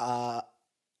 I'm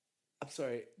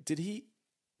sorry, did he?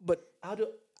 But how do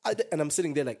I? And I'm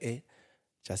sitting there like,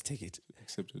 just take it.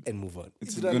 Accept it. And move on.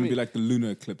 It's You know what I going to mean? be like the lunar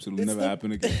eclipse. It'll never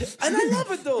happen again. And I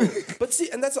love it though. But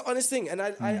see, and that's the honest thing. And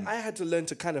I had to learn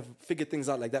to kind of figure things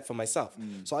out like that for myself.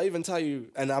 So I even tell you,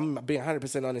 and I'm being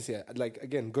 100% honest here, like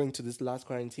again, going to this last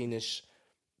quarantine-ish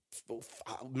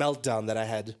meltdown that I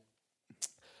had,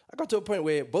 I got to a point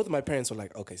where both of my parents were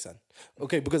like, okay, son.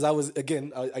 Okay, because I was,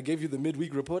 again, I gave you the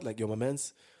midweek report, like, yo, my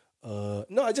mans.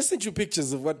 No, I just sent you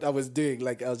pictures of what I was doing.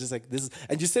 Like, I was just like, this is,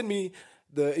 and you sent me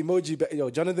the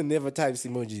emoji, Jonathan never types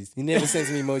emojis. He never sends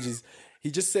me emojis.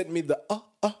 He just sent me the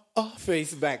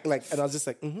face back. Like, and I was just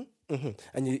like,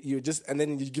 and you just, and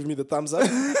then you give me the thumbs up.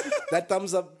 That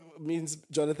thumbs up means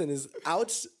Jonathan is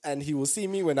out and he will see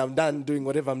me when I'm done doing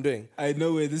whatever I'm doing. I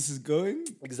know where this is going.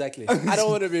 Exactly. I don't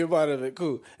want to be a part of it.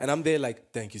 Cool. And I'm there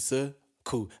like, thank you, sir.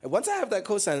 Cool. And once I have that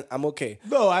cosign, I'm okay.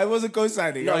 No, I wasn't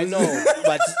co-signing. No, I know,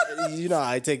 but you know,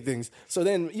 I take things. So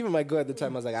then, even my girl at the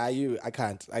time, I was like, I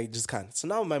can't. I just can't. So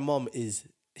now my mom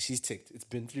she's ticked. It's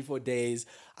been 3-4 days.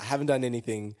 I haven't done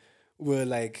anything. We're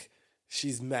like,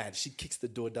 she's mad. She kicks the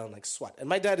door down like SWAT. And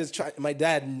my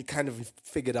dad kind of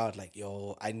figured out like,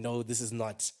 yo, I know this is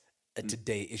not a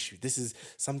today issue.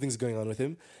 Something's going on with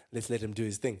him. Let's let him do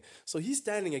his thing. So he's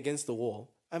standing against the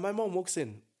wall and my mom walks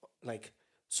in like,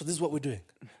 so this is what we're doing.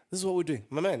 This is what we're doing.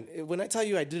 My man, when I tell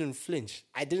you I didn't flinch,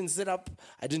 I didn't sit up,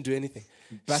 I didn't do anything.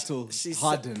 Battle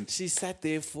hardened. She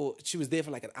was there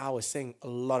for like an hour saying a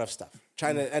lot of stuff.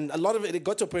 And a lot of it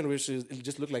got to a point where it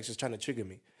just looked like she was trying to trigger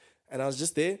me. And I was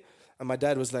just there. And my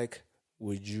dad was like,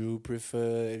 would you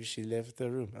prefer if she left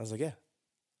the room? I was like, yeah.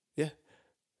 Yeah.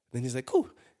 Then he's like, cool.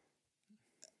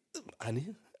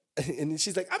 Honey? And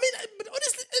she's like, I mean, but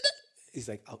honestly. He's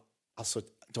like,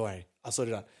 don't worry. I'll sort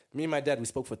it out. Me and my dad, we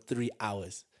spoke for 3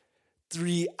 hours.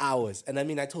 3 hours. And I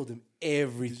mean, I told him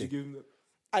everything. Did you give him that?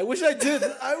 I wish I did.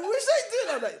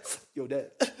 I'm like, yo,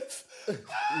 Dad.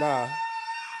 Nah.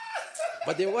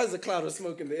 But there was a cloud of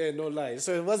smoke in the air, no lie.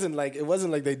 So it wasn't like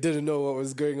they didn't know what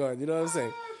was going on. You know what I'm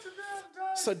saying?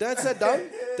 So Dad sat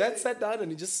down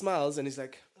and he just smiles and he's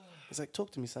like,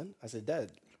 talk to me, son. I said, Dad,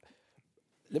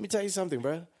 let me tell you something,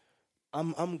 bro.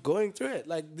 I'm going through it.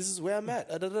 Like, this is where I'm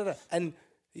at. And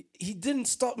he didn't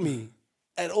stop me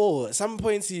at all. At some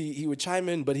points he would chime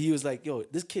in, but he was like, yo,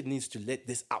 this kid needs to let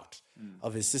this out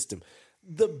of his system.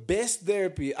 The best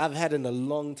therapy I've had in a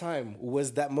long time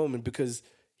was that moment because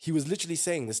he was literally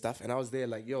saying this stuff and I was there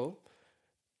like, yo,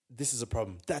 this is a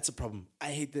problem. That's a problem.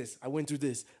 I hate this. I went through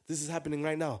this. This is happening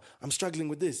right now. I'm struggling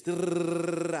with this.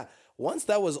 Once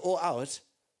that was all out,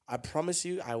 I promise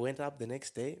you, I went up the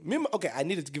next day. Okay, I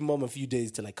needed to give Mom a few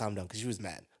days to like calm down because she was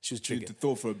mad. She was triggered. You had to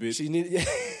thaw for a bit.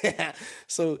 Yeah.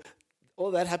 So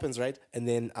all that happens, right? And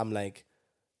then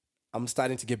I'm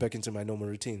starting to get back into my normal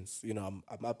routines. You know,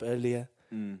 I'm up earlier,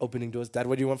 opening doors. Dad,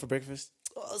 what do you want for breakfast?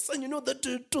 Oh, son, you know that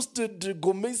toasted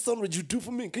gourmet sandwich you do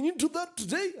for me? Can you do that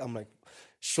today? I'm like,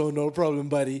 sure, no problem,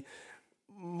 buddy.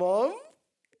 Mom,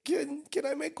 can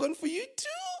I make one for you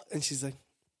too? And she's like,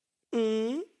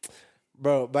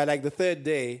 Bro, by like the third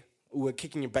day, we're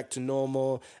kicking it back to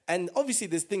normal. And obviously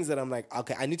there's things that I'm like,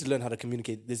 okay, I need to learn how to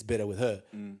communicate this better with her.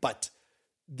 But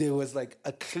there was like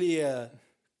a clear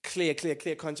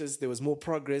conscience. There was more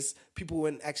progress. People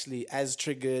weren't actually as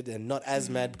triggered and not as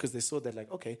mad because they saw that like,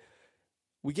 okay,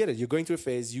 we get it. You're going through a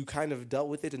phase. You kind of dealt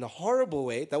with it in a horrible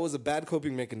way. That was a bad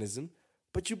coping mechanism,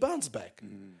 but you bounce back.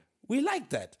 We like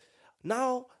that.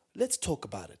 Now, let's talk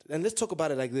about it. And let's talk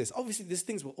about it like this. Obviously, there's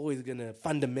things we're always going to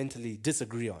fundamentally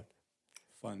disagree on.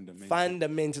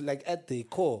 Fundamentally, like at the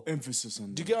core. Emphasis on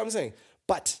that. Do you get what I'm saying?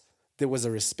 But there was a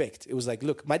respect. It was like,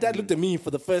 look, my dad looked at me for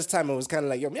the first time and was kind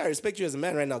of like, yo, I respect you as a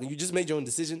man right now. You just made your own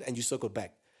decision and you circled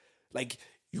back. Like,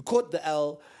 you caught the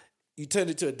L, you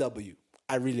turned it to a W.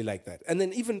 I really like that. And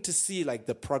then even to see like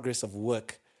the progress of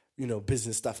work, you know,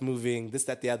 business stuff moving, this,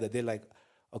 that, the other, they're like,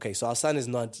 okay, so our son is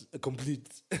not a complete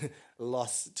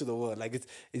loss to the world. Like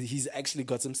he's actually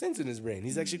got some sense in his brain.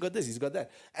 He's actually got this, he's got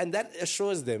that. And that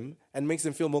assures them and makes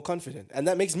them feel more confident. And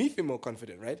that makes me feel more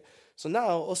confident, right? So now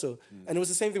also, and it was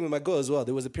the same thing with my girl as well.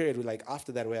 There was a period where like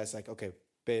after that where I was like, okay,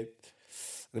 babe,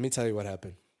 let me tell you what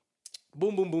happened.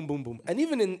 Boom, boom, boom, boom, boom. And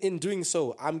even in doing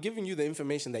so, I'm giving you the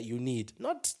information that you need.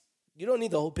 You don't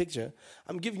need the whole picture.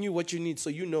 I'm giving you what you need so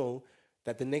you know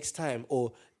that the next time,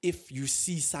 or if you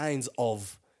see signs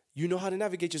of, you know how to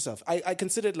navigate yourself. I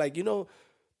consider it like, you know,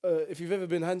 if you've ever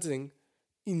been hunting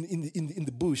in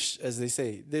the bush, as they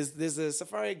say, there's a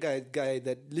safari guy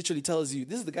that literally tells you,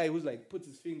 this is the guy who's like puts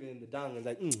his finger in the dung and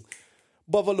like,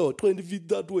 buffalo, 20 feet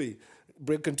that way,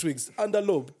 breaking twigs,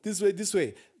 underlobe, this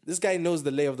way. This guy knows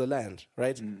the lay of the land,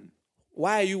 right?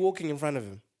 Why are you walking in front of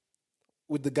him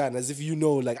with the gun as if you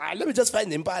know, like, let me just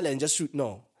find the impala and just shoot?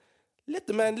 No. Let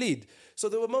the man lead. So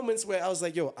there were moments where I was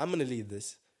like, yo, I'm going to lead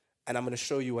this and I'm going to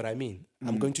show you what I mean.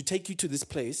 I'm going to take you to this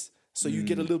place so you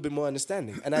get a little bit more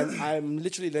understanding. And I'm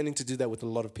literally learning to do that with a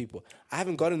lot of people. I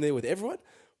haven't gotten there with everyone,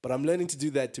 but I'm learning to do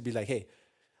that, to be like, hey,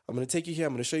 I'm going to take you here.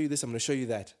 I'm going to show you this. I'm going to show you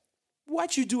that.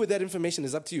 What you do with that information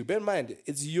is up to you. Bear in mind,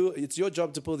 it's your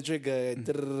job to pull the trigger.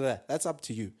 That's up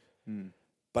to you.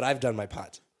 But I've done my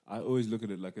part. I always look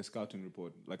at it like a scouting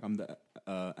report. Like I'm the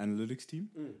analytics team.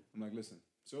 I'm like, listen,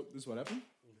 so this is what happened.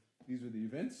 These were the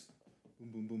events. Boom,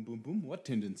 boom, boom, boom, boom. What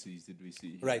tendencies did we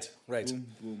see? Right. Boom,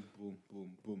 boom, boom,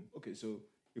 boom, boom. Okay, so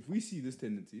if we see this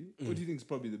tendency, what do you think is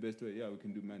probably the best way? Yeah, we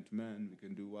can do man to man. We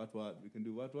can do what. We can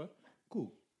do what.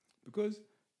 Cool. Because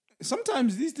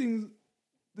sometimes these things,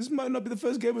 this might not be the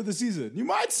first game of the season. You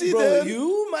might see them.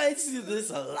 You might see this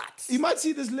a lot. You might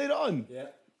see this later on. Yeah.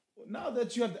 Now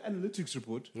that you have the analytics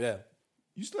report, Yeah.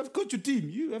 you still have to coach your team.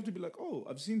 You have to be like, oh,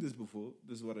 I've seen this before.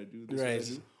 This is what I do. This Right. is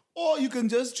what I do. Or you can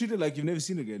just treat it like you've never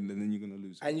seen it again, and then you're gonna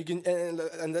lose. And you can,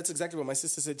 and that's exactly what my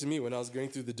sister said to me when I was going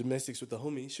through the domestics with the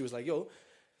homie. She was like, "Yo,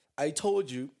 I told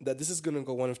you that this is gonna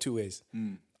go one of two ways."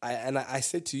 I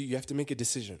said to you, you have to make a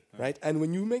decision, right? And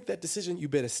when you make that decision, you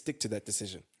better stick to that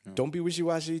decision. Don't be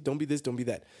wishy-washy. Don't be this. Don't be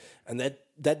that. And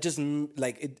that just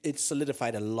like it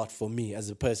solidified a lot for me as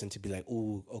a person to be like,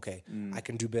 oh, okay, I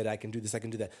can do better. I can do this. I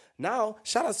can do that. Now,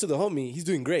 shout outs to the homie. He's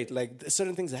doing great. Like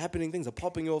certain things are happening. Things are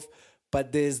popping off.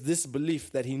 But there's this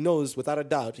belief that he knows without a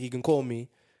doubt he can call me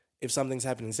if something's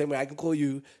happening. Same way I can call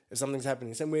you if something's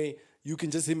happening. Same way you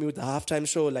can just hit me with the halftime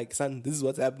show like, son, this is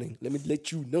what's happening. Let me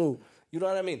let you know. You know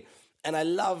what I mean? And I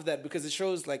love that because it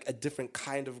shows like a different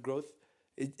kind of growth.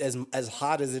 As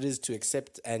hard as it is to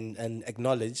accept and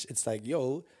acknowledge, it's like,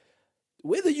 yo,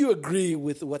 whether you agree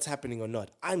with what's happening or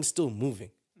not, I'm still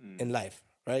moving in life,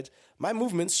 right? My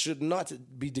movements should not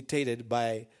be dictated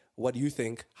by what you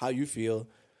think, how you feel,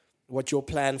 what your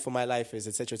plan for my life is,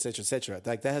 etc., etc., etc.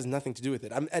 Like that has nothing to do with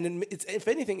it. It's if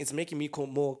anything, it's making me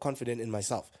more confident in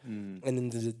myself and in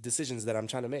the decisions that I'm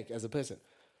trying to make as a person.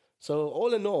 So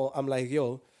all in all, I'm like,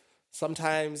 yo,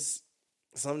 sometimes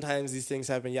these things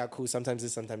happen. Yeah, cool. Sometimes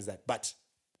this, sometimes that. But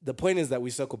the point is that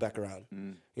we circle back around.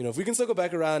 You know, if we can circle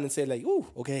back around and say like, ooh,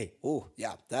 okay, oh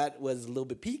yeah, that was a little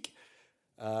bit peak.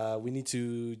 We need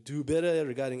to do better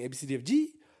regarding ABCDFG,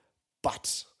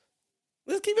 but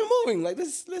let's keep it moving. Like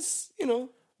let's you know.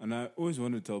 And I always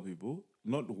want to tell people,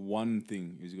 not one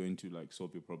thing is going to like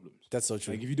solve your problems. That's so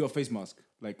true. Like if you do a face mask,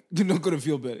 like you're not gonna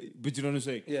feel better. But you know what I'm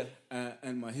saying? Yeah.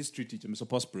 And my history teacher, Mr.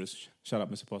 Prosperous, shout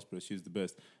out Mr. Prosperous, she's the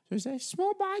best. So she says,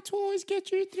 small bites will always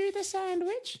get you through the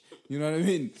sandwich. You know what I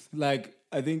mean? Like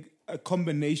I think a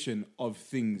combination of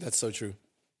things. That's so true.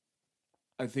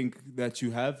 I think that you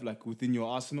have like within your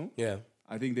arsenal. Yeah.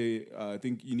 I think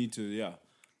you need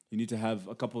to have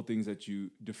a couple of things that you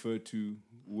defer to,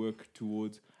 work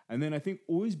towards. And then I think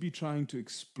always be trying to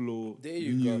explore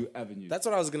new avenues. That's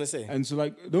what I was gonna say. And so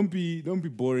like don't be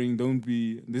boring.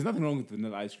 There's nothing wrong with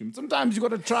vanilla ice cream. Sometimes you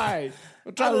gotta try a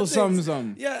little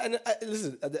something. Yeah, and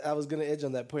listen, I was gonna edge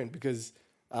on that point because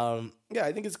I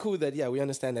think it's cool that we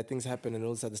understand that things happen and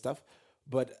all this other stuff.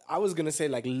 But I was gonna say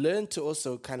like learn to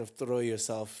also kind of throw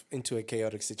yourself into a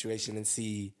chaotic situation and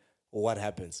see what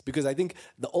happens. Because I think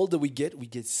the older we get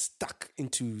stuck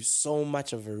into so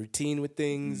much of a routine with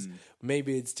things.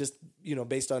 Maybe it's just,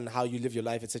 based on how you live your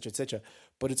life, etc., etc.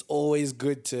 But it's always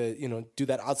good to, do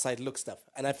that outside look stuff.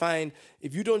 And I find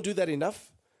if you don't do that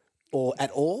enough or at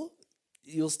all,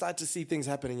 you'll start to see things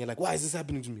happening. You're like, why is this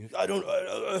happening to me? I don't,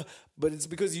 but it's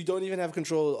because you don't even have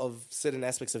control of certain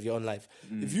aspects of your own life.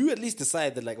 If you at least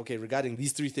decide that like, okay, regarding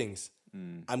these three things,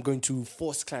 I'm going to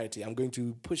force clarity. I'm going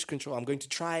to push control. I'm going to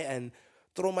try and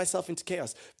throw myself into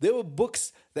chaos. There were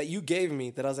books that you gave me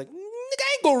that I was like, nigga,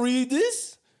 I ain't gonna read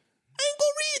this.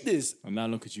 And now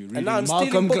look at you reading And now I'm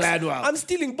Malcolm stealing Gladwell. I'm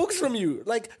stealing books from you.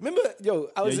 Like, remember, you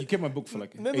kept my book for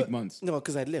like 8 months. No,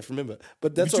 because I left, remember.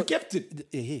 But that's But you what, kept it.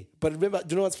 Yeah. But remember,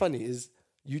 do you know what's funny is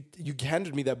you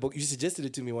handed me that book. You suggested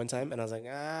it to me one time, and I was like,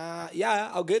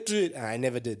 yeah, I'll get to it. And I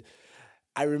never did.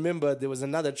 I remember there was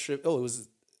another trip. Oh, it was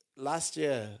last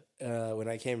year when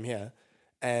I came here,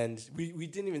 and we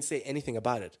didn't even say anything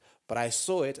about it. But I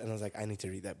saw it, and I was like, I need to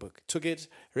read that book. Took it,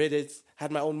 read it, had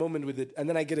my own moment with it, and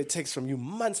then I get a text from you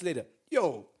months later.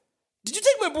 Yo, did you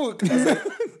take my book? I was like,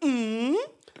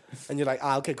 And you're like,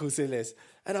 okay, cool, say less.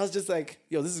 And I was just like,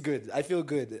 yo, this is good. I feel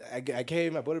good. I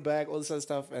came, I bought it back, all this other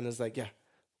stuff, and it's like, yeah,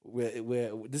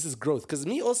 this is growth. Because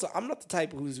me also, I'm not the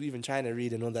type who's even trying to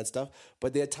read and all that stuff,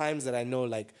 but there are times that I know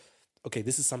like, okay,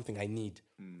 this is something I need.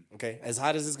 Okay, as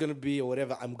hard as it's gonna be or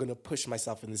whatever, I'm gonna push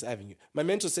myself in this avenue. My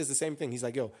mentor says the same thing. He's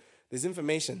like, yo, there's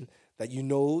information that you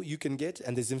know you can get,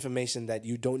 and there's information that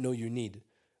you don't know you need.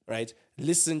 Right?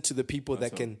 Listen to the people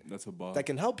that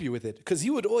can help you with it. Because he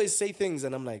would always say things,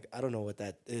 and I'm like, I don't know what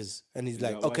that is. And he's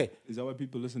like, okay, is that why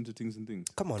people listen to things and things?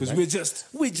 Come on, because we're just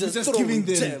throwing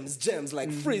gems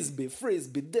like frisbee.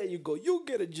 There you go. You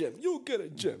get a gem.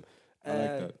 I like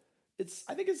that.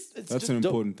 I think it's that's an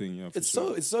important thing. Yeah, it's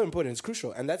so important. It's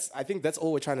crucial, and I think that's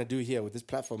all we're trying to do here with this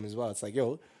platform as well. It's like,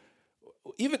 yo,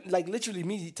 even like literally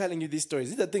me telling you these stories.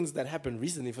 These are things that happened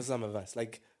recently for some of us.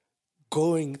 Like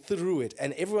going through it,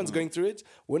 and everyone's going through it.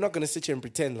 We're not gonna sit here and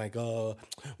pretend like,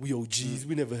 we OGs,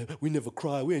 we never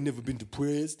cry, we ain't never been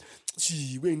depressed.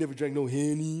 Gee, we ain't never drank no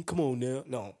Henny. Come on now,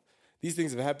 no. These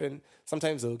things have happened.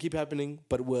 Sometimes they'll keep happening,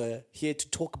 but we're here to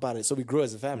talk about it so we grow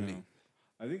as a family.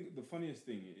 I think the funniest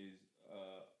thing is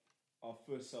our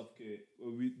first self-care.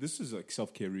 This is like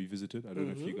self-care revisited. I don't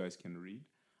know if you guys can read,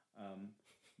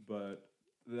 but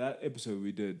that episode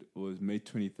we did was May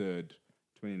 23rd,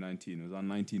 2019. It was our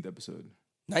 19th episode.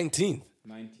 19th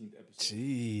episode.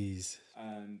 Jeez.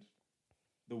 And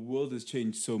the world has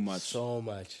changed so much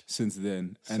since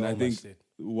then. And So I think much, dude.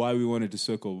 why we wanted to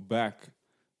circle back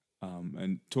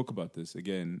and talk about this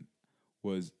again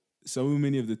was so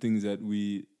many of the things that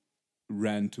we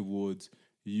ran towards,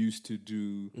 used to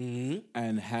do,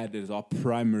 and had as our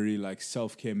primary like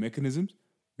self-care mechanisms,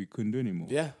 we couldn't do anymore.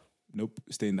 Yeah. Nope,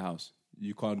 stay in the house.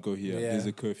 You can't go here. Yeah. There's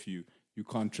a curfew. You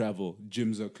can't travel.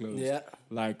 Gyms are closed. Yeah.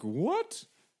 Like, what?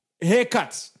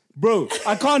 Haircuts. Bro,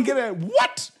 I can't get a...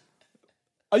 What?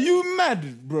 Are you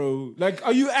mad, bro? Like,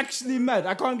 are you actually mad?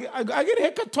 I can't get... I get a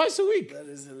haircut twice a week. That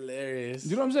is hilarious.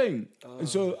 You know what I'm saying? And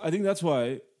so I think that's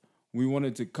why we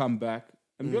wanted to come back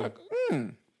and be like,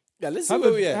 Yeah, let's see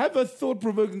where we at. have a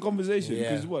thought-provoking conversation.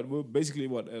 Yeah. Because what? We're basically,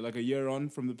 like a year on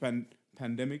from the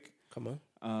pandemic. Come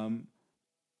on.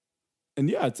 And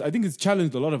yeah, I think it's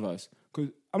challenged a lot of us.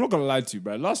 Because I'm not going to lie to you,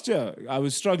 bro. Last year, I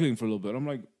was struggling for a little bit. I'm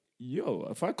like, yo,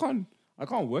 if I can't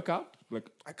work out, like,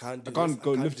 I can't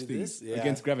go lift do things this. Yeah.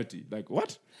 against gravity. Like,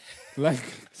 what? Like,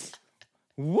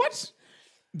 what?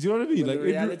 Do you know what I mean? When Like,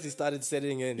 the reality started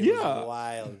setting in, it was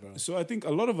wild, bro. So I think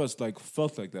a lot of us like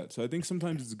felt like that. So I think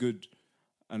sometimes it's good.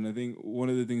 And I think one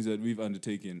of the things that we've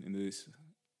undertaken in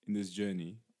this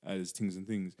journey as Things and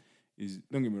Things is,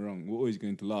 don't get me wrong, we're always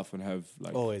going to laugh and have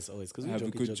like Always, because we have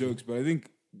joke, good jokes. But I think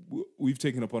we've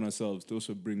taken upon ourselves to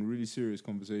also bring really serious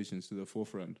conversations to the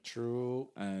forefront. True.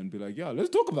 And be like, yeah, let's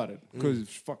talk about it. Because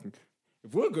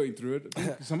if we're going through it, I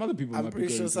think some other people I'm might be pretty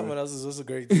going sure through someone it. else is also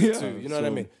going through it Yeah, too. You know what I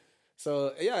so- mean?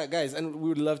 So yeah, guys, and we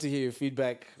would love to hear your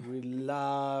feedback. We'd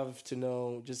love to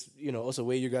know just, also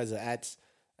where you guys are at,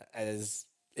 as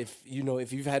if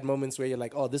you've had moments where you're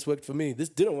like, oh, this worked for me, this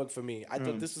didn't work for me. I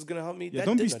thought this was gonna help me. Yeah, that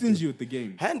don't did be not stingy do. with the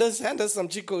game. Hand us some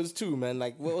chicos too, man.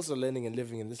 Like, we're also learning and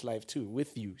living in this life too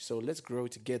with you. So let's grow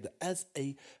together as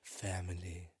a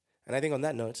family. And I think on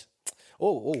that note,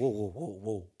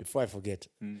 whoa. Before I forget,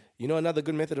 another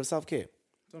good method of self-care?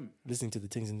 Tell me. Listening to the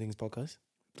Things and Things podcast.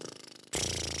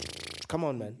 Come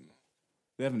on, man.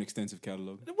 They have an extensive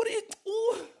catalog. What is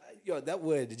that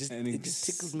word? It just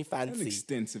tickles me An fancy.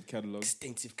 extensive catalog.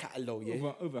 Extensive catalog, yeah.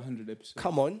 Over 100 episodes.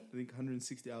 Come on. I think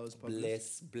 160 hours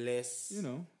published. Bless.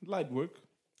 Light work.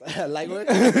 Like what?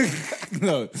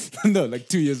 No, like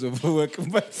 2 years of work.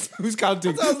 But who's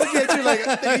counting? I was looking at you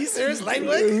like, are you serious? Light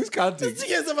work? Who's counting? That's 2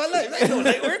 years of my life. I know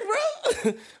light work,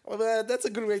 bro. Well, that's a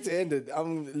good way to end it.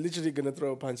 I'm literally gonna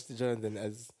throw a punch to Jonathan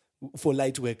for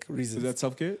light work reasons. Is that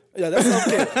self-care? Yeah, that's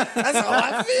okay. That's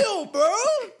how I feel, bro.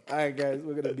 All right, guys,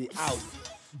 we're gonna be out.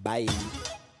 Bye.